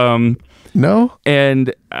 No.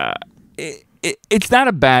 And it's not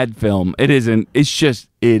a bad film. It isn't. It's just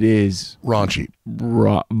it is Raunchy.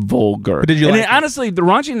 vulgar. But did you and like it? honestly, the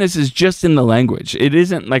raunchiness is just in the language. It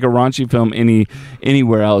isn't like a raunchy film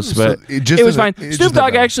anywhere else. But it was fine. Snoop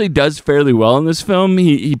Dogg actually does fairly well in this film.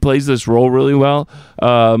 He plays this role really well.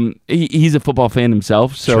 He's a football fan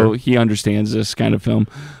himself, so Sure. he understands this kind of film.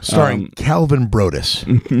 Starring Calvin Brodus.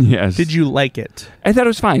 Yes. Did you like it? I thought it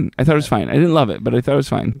was fine. I didn't love it, but I thought it was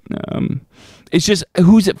fine. It's just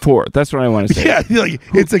who's it for? That's what I want to say. Yeah, like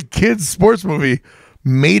it's a kids sports movie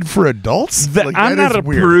made for adults. Like, I'm that not is a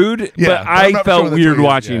weird. prude, Yeah, but I'm I not felt sure that's weird what it is,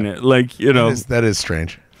 watching yeah. it. Like That is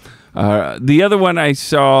strange. The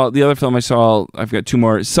other film I saw, I've got two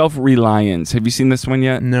more. Self-Reliance. Have you seen this one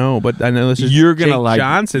yet? No, but I know this is You're gonna Jake like.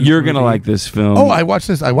 Johnson's You're gonna movie. like this film. Oh, I watched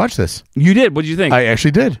this. You did. What did you think? I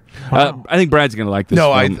actually did. I think Brad's gonna like this.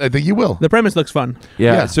 No, I film. think you will. The premise looks fun.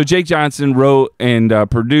 Yeah. Yeah. So Jake Johnson wrote and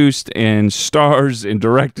produced and stars and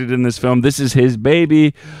directed in this film. This is his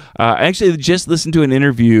baby. I actually just listened to an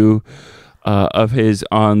interview of his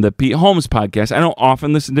on the Pete Holmes podcast. I don't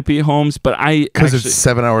often listen to Pete Holmes, but Because it's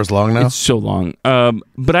 7 hours long now. it's so long.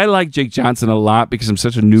 But I like Jake Johnson a lot because I'm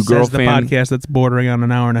such a New Girl Says the fan. podcast that's bordering on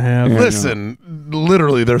an hour and a half. Yeah. Listen,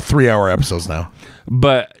 literally, they're 3-hour episodes now.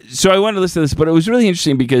 But so I wanted to listen to this, but it was really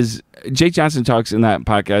interesting because Jake Johnson talks in that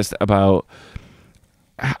podcast about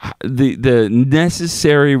the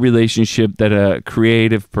necessary relationship that a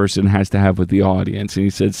creative person has to have with the audience. And he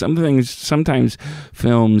said sometimes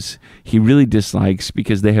films he really dislikes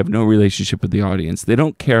because they have no relationship with the audience. They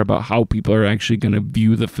don't care about how people are actually going to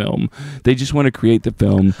view the film. They just want to create the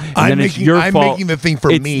film. And I'm then it's your I'm fault. making the thing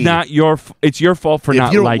for It's me. not your. It's your fault for if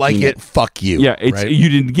not you don't liking like it, fuck you. Yeah, it's right? you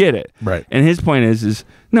didn't get it. Right. And his point is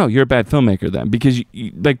no, you're a bad filmmaker then, because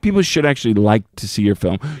like people should actually like to see your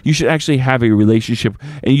film. You should actually have a relationship,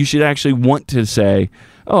 and you should actually want to say,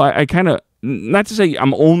 oh, I kind of, not to say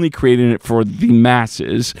I'm only creating it for the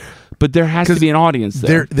masses, but there has to be an audience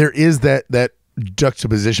there. There is that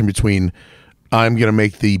juxtaposition between I'm going to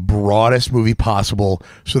make the broadest movie possible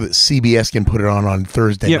so that CBS can put it on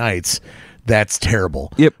Thursday nights. That's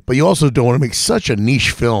terrible. Yep. But you also don't want to make such a niche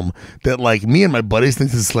film that like me and my buddies think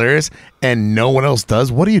this is hilarious and no one else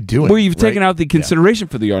does. What are you doing? Where you've taken out the consideration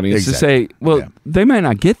for the audience to say, well, they might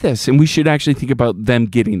not get this, and we should actually think about them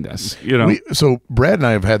getting this. You know. So Brad and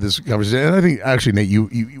I have had this conversation, and I think actually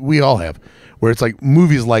Nate, we all have, where it's like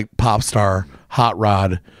movies like Pop Star, Hot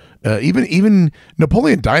Rod. Even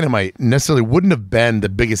Napoleon Dynamite necessarily wouldn't have been the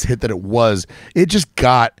biggest hit that it was. It just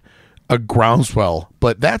got a groundswell,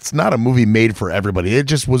 but that's not a movie made for everybody. It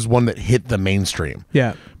just was one that hit the mainstream.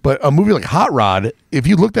 Yeah. But a movie like Hot Rod, if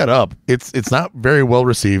you look that up, it's not very well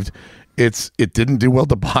received. It didn't do well at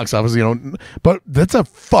the box office, but that's a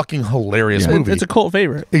fucking hilarious movie. It's a cult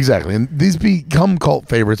favorite. Exactly. And these become cult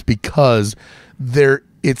favorites because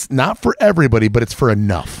it's not for everybody, but it's for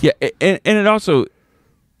enough. Yeah, and it also,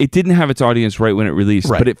 it didn't have its audience right when it released,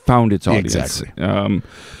 but it found its audience. Exactly.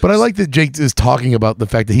 But I like that Jake is talking about the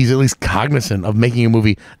fact that he's at least cognizant of making a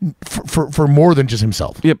movie for more than just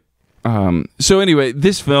himself. Yep. So anyway,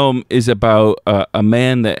 this film is about a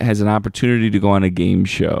man that has an opportunity to go on a game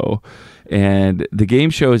show. And the game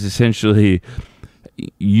show is essentially,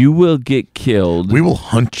 you will get killed. We will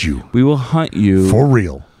hunt you. We will hunt you. For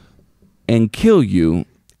real. And kill you.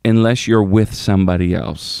 Unless you're with somebody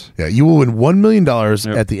else. Yeah, you will win $1 million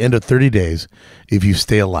at the end of 30 days if you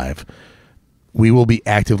stay alive. We will be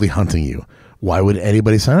actively hunting you. Why would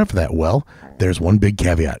anybody sign up for that? Well, there's one big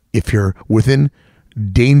caveat. If you're within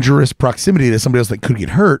dangerous proximity to somebody else that could get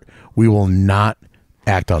hurt, we will not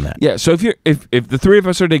act on that. Yeah, so if the three of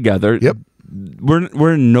us are together,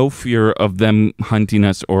 we're in no fear of them hunting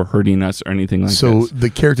us or hurting us or anything like that. So the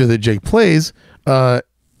character that Jake plays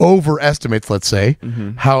overestimates, let's say,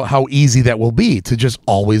 how easy that will be to just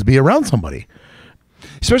always be around somebody.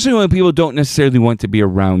 Especially when people don't necessarily want to be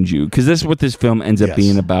around you, because that's what this film ends up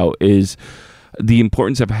being about, is the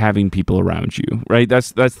importance of having people around you, right?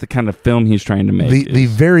 That's the kind of film he's trying to make.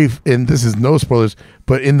 And this is no spoilers,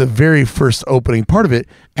 but in the very first opening part of it,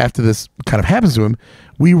 after this kind of happens to him,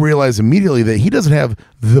 we realize immediately that he doesn't have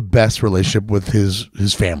the best relationship with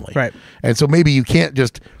his family. Right. And so maybe you can't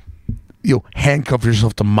just handcuff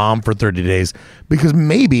yourself to mom for 30 days because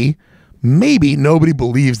maybe nobody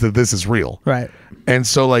believes that this is real. Right. And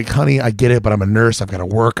so like, honey, I get it, but I'm a nurse. I've got to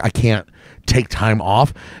work. I can't take time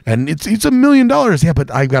off. And it's $1 million. Yeah,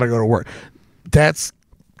 but I've got to go to work. That's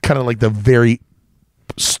kind of like the very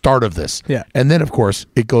start of this. Yeah. And then of course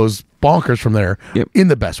it goes bonkers from there in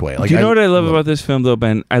the best way. Like, do you know what I love about this film though,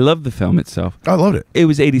 Ben? I love the film itself. I loved it. It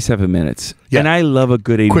was 87 minutes. Yeah. And I love a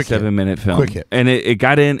good 87-minute film. Quick hit. And it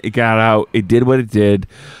got in, it got out, it did what it did.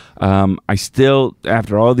 I still,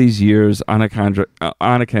 after all these years, Anna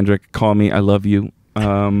Kendrick, call me, I love you.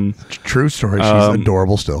 True story. She's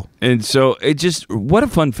adorable still. And so it just, what a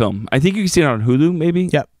fun film. I think you can see it on Hulu, maybe.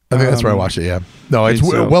 Yep. I think that's where I watched it. Yeah. No, it's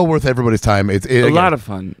well worth everybody's time. It's a lot of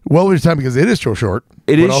fun. Well worth your time because it is so short.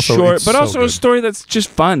 It is short, but so also good. a story that's just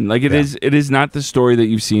fun. Like it is. It is not the story that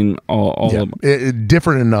you've seen all of.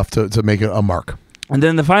 Different enough to make it a mark. And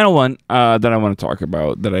then the final one that I want to talk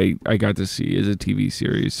about that I got to see is a TV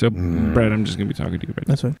series. So, Brad, I'm just going to be talking to you right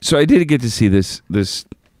now. That's fine. So I did get to see this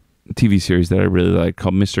TV series that I really like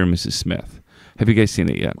called Mr. and Mrs. Smith. Have you guys seen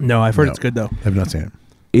it yet? No, I've heard it's good though. I've not seen it.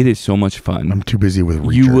 It is so much fun. I'm too busy with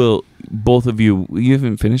Reacher. You will, both of you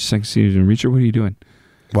haven't finished second season of Reacher? What are you doing?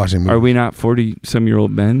 Watching movies. Are we not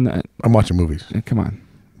 40-some-year-old men? I'm watching movies. Come on.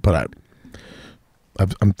 But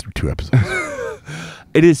I'm through 2 episodes.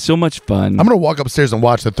 It is so much fun. I'm going to walk upstairs and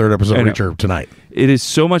watch the 3rd episode of Reacher tonight. It is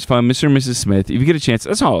so much fun. Mr. and Mrs. Smith. If you get a chance,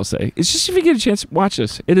 that's all I'll say. It's just if you get a chance, watch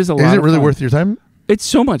this. It is a lot of fun. Is it really worth your time? It's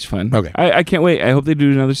so much fun. Okay. I can't wait. I hope they do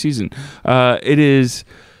another season. It's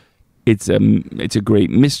a great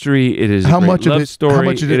mystery. It is a great love story. How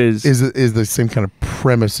much of it is the same kind of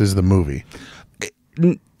premise as the movie?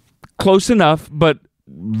 Close enough, but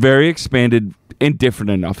very expanded and different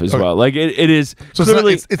enough as well. Like it is. So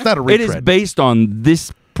clearly, it's not a retread. It is based on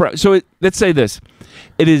this let's say this.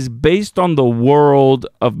 It is based on the world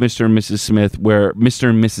of Mr. and Mrs. Smith, where Mr.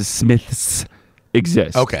 and Mrs. Smiths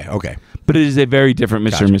exist. Okay. But it is a very different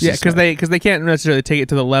Mr. and Mrs. Yeah, Smith. because they can't necessarily take it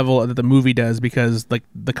to the level that the movie does, because like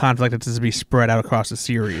the conflict has to be spread out across the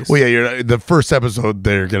series. Well, yeah, the first episode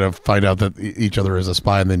they're gonna find out that each other is a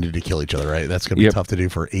spy and they need to kill each other, right? That's gonna be tough to do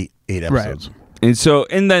for eight episodes. Right.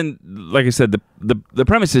 And then, like I said, the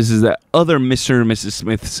premise is that other Mr. and Mrs.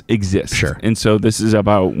 Smiths exist. Sure. And so this is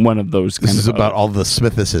about one of those. This is about all the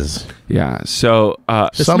Smithises. Yeah. So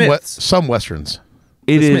Some westerns,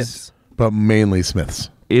 it The is. Smiths. but mainly Smiths.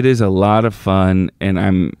 It is a lot of fun, and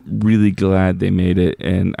I'm really glad they made it.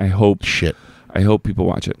 And I hope people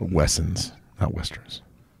watch it. Westons, not westerns.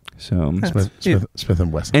 So Smith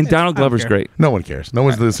and Wesson. and Donald I don't Glover's care. great. No one cares. No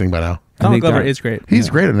one's listening by now. Donald think Glover that- is great. He's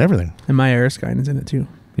great at everything. And Maya Erskine is in it too,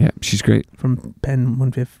 Yeah, she's great. from Pen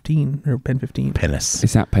 115 or Pen 15. Penis.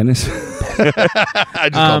 It's not penis. I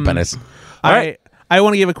just call it penis. All right. I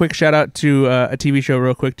want to give a quick shout out to a TV show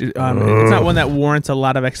real quick. It's not one that warrants a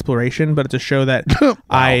lot of exploration, but it's a show that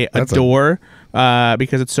I that's adore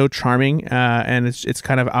because it's so charming and it's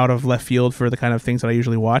kind of out of left field for the kind of things that I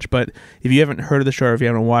usually watch. But if you haven't heard of the show or if you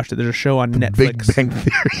haven't watched it, there's a show on Big Netflix Bang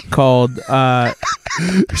Theory. called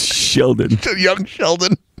Sheldon. Young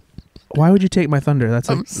Sheldon. Why Would You Take My Thunder?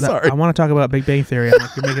 I'm sorry. I want to talk about Big Bang Theory. I'm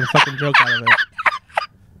like, you're making a fucking joke out of it.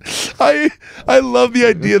 I love the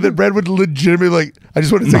idea that Brad would legitimately I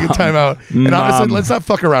just want to take a time out. And honestly, let's not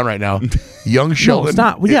fuck around right now. Young Sheldon. No, it's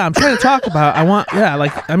not. Well, yeah, I'm trying to talk about. I'm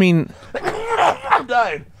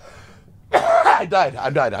dying.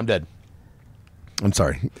 I'm dead. I'm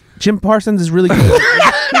sorry. Jim Parsons is really good.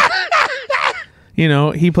 You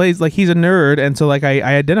know, he plays like he's a nerd, and so like I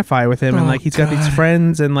identify with him, and like he's got these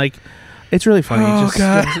friends, and like it's really funny.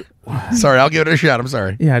 God. Sorry, I'll give it a shot. I'm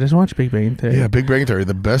sorry. Yeah, just watch Big Bang Theory. Yeah, Big Bang Theory,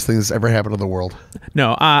 the best thing that's ever happened to the world.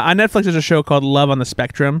 No, on Netflix there's a show called Love on the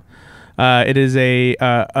Spectrum. It is a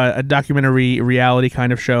documentary reality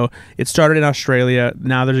kind of show. It started in Australia.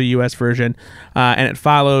 Now there's a U.S. version, and it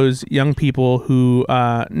follows young people who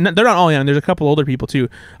they're not all young. There's a couple older people too,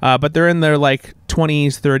 but they're in their like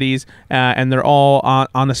 20s, 30s, and they're all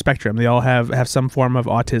on the spectrum. They all have some form of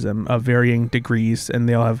autism of varying degrees, and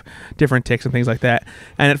they all have different tics and things like that.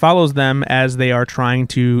 And it follows them as they are trying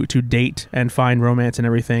to date and find romance and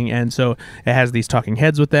everything. And so it has these talking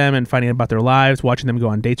heads with them and finding out about their lives, watching them go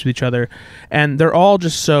on dates with each other. And they're all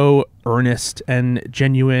just so earnest and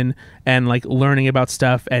genuine and like learning about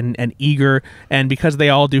stuff and eager, and because they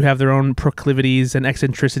all do have their own proclivities and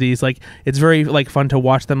eccentricities, like it's very like fun to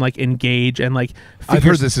watch them like engage and like I've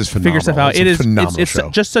heard this is figure stuff phenomenal. out. It's It a is phenomenal it's show.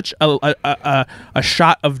 just such a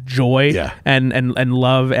shot of joy Yeah. and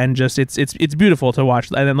love, and just it's beautiful to watch,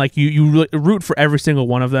 and then like you root for every single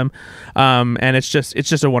one of them, and it's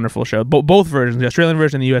just a wonderful show. Both versions, the Australian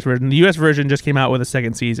version and the US version. The US version just came out with a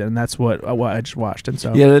second season, and that's what I just watched. And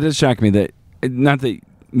so Yeah, that does shock me that, not that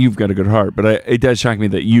you've got a good heart, but it does shock me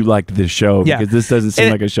that you liked this show, Yeah. because this doesn't seem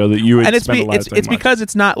And like a show that you would and spend a lot of time it's because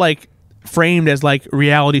it's not like framed as like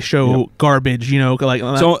reality show garbage, you know, like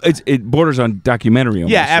so it borders on documentary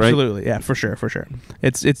almost, yeah, right? absolutely, yeah, for sure.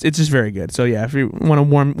 It's just very good. So yeah, if you want to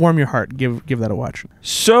warm your heart, give that a watch.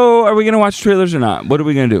 So are we going to watch trailers or not? What are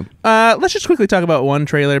we going to do? Let's just quickly talk about one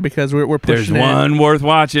trailer because we're There's pushing it. one worth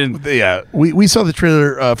watching. Yeah, we saw the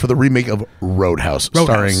trailer for the remake of Roadhouse.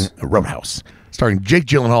 Starring Jake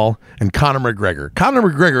Gyllenhaal and Conor McGregor. Conor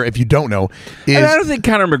McGregor, if you don't know, is And I don't think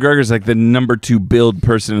Conor McGregor's like the number 2 build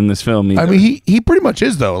person in this film either. I mean, he pretty much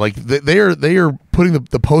is though. Like they are putting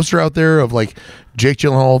the poster out there of like Jake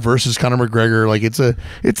Gyllenhaal versus Conor McGregor. Like it's a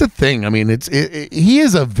thing. I mean, he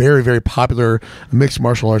is a very, very popular mixed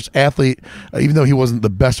martial arts athlete. Even though he wasn't the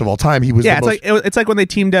best of all time, he was. Yeah, the it's like when they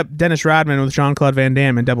teamed up Dennis Rodman with Jean-Claude Van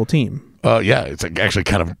Damme in Double Team. Yeah, it's like actually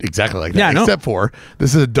kind of exactly like that. Yeah, I know. Except for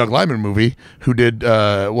this is a Doug Liman movie who did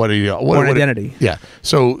Born Identity. Yeah.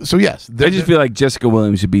 So yes, I just feel like Jessica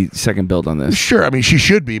Williams should be second build on this. sure. I mean, she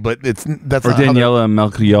should be, but that's Or not how they're- Daniela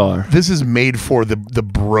Melchior. This is made for the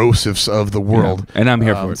brosives of the world, And I'm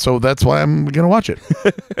here for it. So that's why I'm gonna watch it.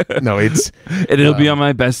 No, it's And it'll be on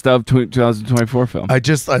my best of 2024 film. I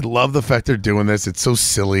love the fact they're doing this. It's so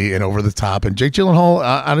silly and over the top. And Jake Gyllenhaal,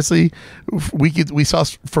 honestly, we saw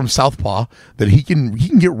from Southpaw that he can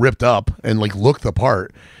get ripped up and like look the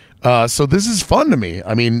part. So this is fun to me.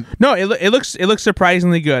 I mean, No, it looks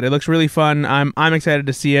surprisingly good. It looks really fun. I'm excited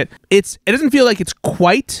to see it. It doesn't feel like it's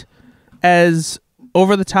quite as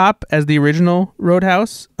over the top as the original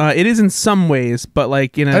Roadhouse. It is in some ways, but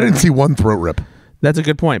like, you know, I didn't see one throat rip. that's a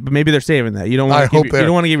good point. But maybe they're saving that. You don't I want hope you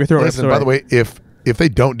don't want to give your throat. Listen, by the way, if they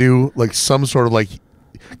don't do like some sort of like,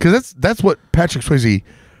 because that's what Patrick Swayze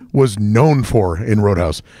was known for in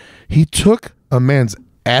Roadhouse. He took a man's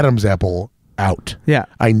Adam's apple out. Yeah.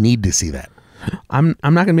 I need to see that. I'm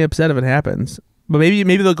not gonna be upset if it happens. But maybe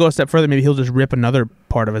they'll go a step further. Maybe he'll just rip another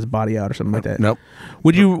part of his body out or something like that. Nope.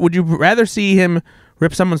 Would you rather see him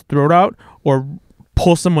rip someone's throat out or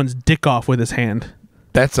pull someone's dick off with his hand?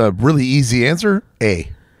 That's a really easy answer.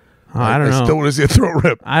 A. I don't know. I still want to see a throat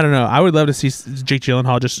rip. I don't know. I would love to see Jake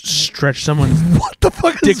Gyllenhaal just stretch someone's What the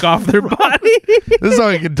fuck is dick off their body. This is how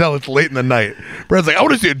you can tell it's late in the night. Brad's like, I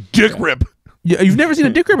want to see a dick rip. You've never seen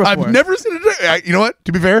a dick rip before. I've never seen a dick. You know what?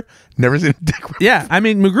 To be fair, never seen a dick rip. Yeah, I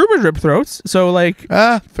mean MacGruber's rip throats. So like,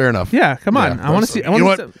 Fair enough. yeah, come on. Yeah, I want to see. I you know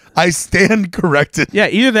want what? to. I stand corrected. Yeah,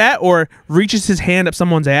 either that or reaches his hand up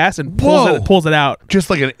someone's ass and Whoa. pulls it out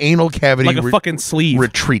Just like an anal cavity, like a fucking sleeve.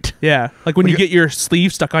 retreat, Yeah, like when you get your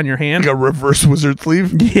sleeve stuck on your hand. like a reverse wizard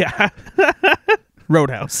sleeve, Yeah.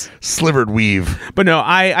 Roadhouse. slivered weave. But no,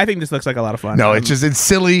 I think this looks like a lot of fun. No, it's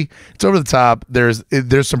silly. It's over the top. There's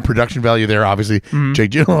some production value there. Obviously,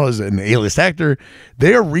 Jake Gyllenhaal is an A-list actor.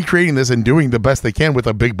 They are recreating this and doing the best they can with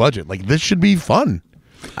a big budget. Like this should be fun.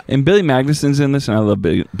 And Billy Magnuson's in this, and I love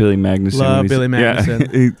Billy Magnuson. Love Billy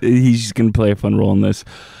Magnuson. Yeah, he's going to play a fun role in this.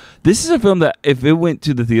 This is a film that if it went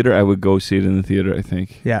to the theater, I would go see it in the theater, I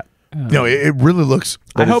think. Yeah. No, it really looks.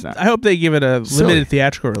 I But it's not. hope they give it a Silly. limited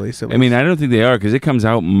theatrical release. At least. I mean, I don't think they are because it comes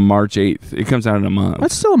out March 8th. It comes out in a month.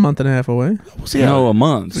 That's still a month and a half away. No, a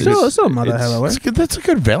month. Still a month and a half away. That's a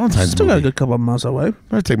good Valentine's Still got a movie. good couple of months away. I'm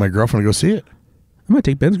gonna take my girlfriend to go see it. I might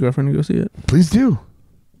take Ben's girlfriend to go see it. Please do.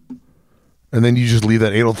 And then you just leave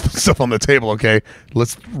that anal stuff on the table. Okay,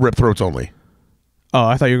 let's rip throats only. Oh,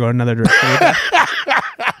 I thought you were going another direction.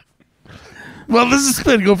 Well, this is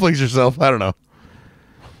spin. Go flex yourself. I don't know.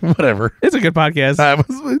 Whatever. It's a good podcast.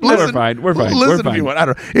 Listen, fine. We're fine. Listen We're if fine. you want. I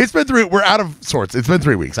don't know. It's been 3. We're out of sorts. It's been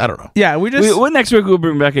 3 weeks. I don't know. Yeah, we just Next week we'll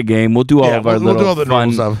bring back a game. We'll do all of our we'll do all the normal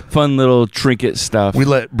little stuff. fun little trinket stuff. We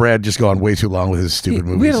let Brad just go on way too long with his stupid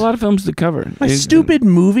movies. We had a lot of films to cover. my stupid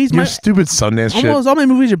movies. Your My stupid Sundance shit. almost all my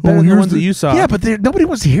movies are better than the ones that you saw. Yeah, but nobody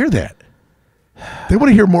wants to hear that. They want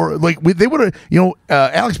to hear more. Like they want to.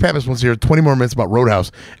 Alex Pappas wants to hear 20 more minutes about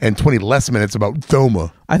Roadhouse and 20 less minutes about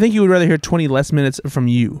Thoma. I think you would rather hear 20 less minutes from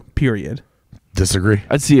you. Period. Disagree.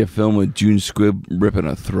 I'd see a film with June Squibb ripping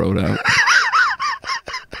a throat out.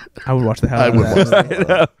 I would watch the hell I out would of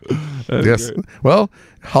that. watch that. Yes. Well,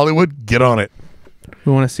 Hollywood, get on it.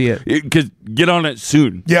 We want to see it. Because get on it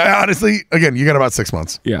soon. Yeah, honestly, again, you got about 6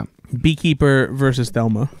 months. Yeah. Beekeeper versus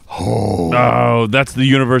Thelma. Oh, that's the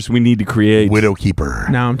universe we need to create. Widowkeeper.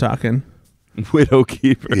 Now I'm talking.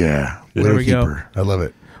 Widowkeeper. Yeah. There we go. Widowkeeper. I love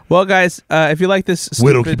it. Well, guys, if you like this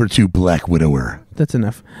stupid, Widowkeeper 2, Black Widower. that's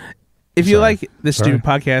enough. If you Sorry. like this Sorry. stupid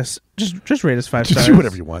podcast, just rate us 5 Just stars. do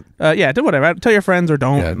whatever you want. Yeah, do whatever. Tell your friends or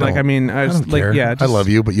don't. Yeah, Like, don't. I mean, I don't like, care. yeah, I just- love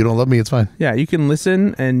you, but you don't love me. It's fine. Yeah, you can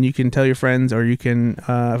listen and you can tell your friends, or you can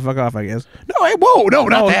fuck off, I guess. No, whoa, no,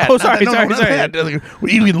 not Oh, that. oh, Not sorry, that. sorry, Not sorry.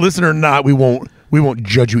 that. You can listen or not. We won't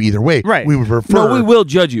judge you either way. Right. We would prefer. No, we will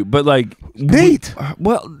judge you, but like Nate.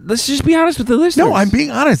 well, let's just be honest with the listeners. No, I'm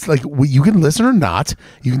being honest. Like you can listen or not.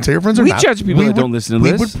 You can tell your friends or We not. judge people that would- don't listen to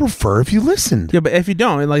we this. would prefer if you listened. Yeah, but if you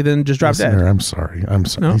don't, like, then just drop Listener, that. I'm sorry.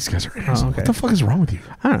 No? These guys are idiots. Oh, okay. What the fuck is wrong with you?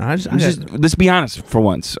 I don't know. I Just, let's be honest for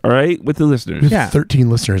once, all right, with the listeners. We have Yeah. 13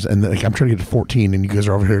 listeners, and like I'm trying to get to 14, and you guys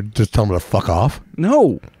are over here just telling them to fuck off.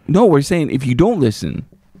 No, we're saying if you don't listen,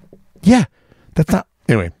 Yeah, that's not.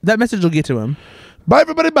 Anyway, that message will get to him. bye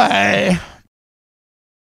everybody. Bye.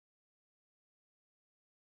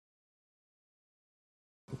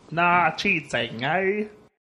 Nah, cheating, eh?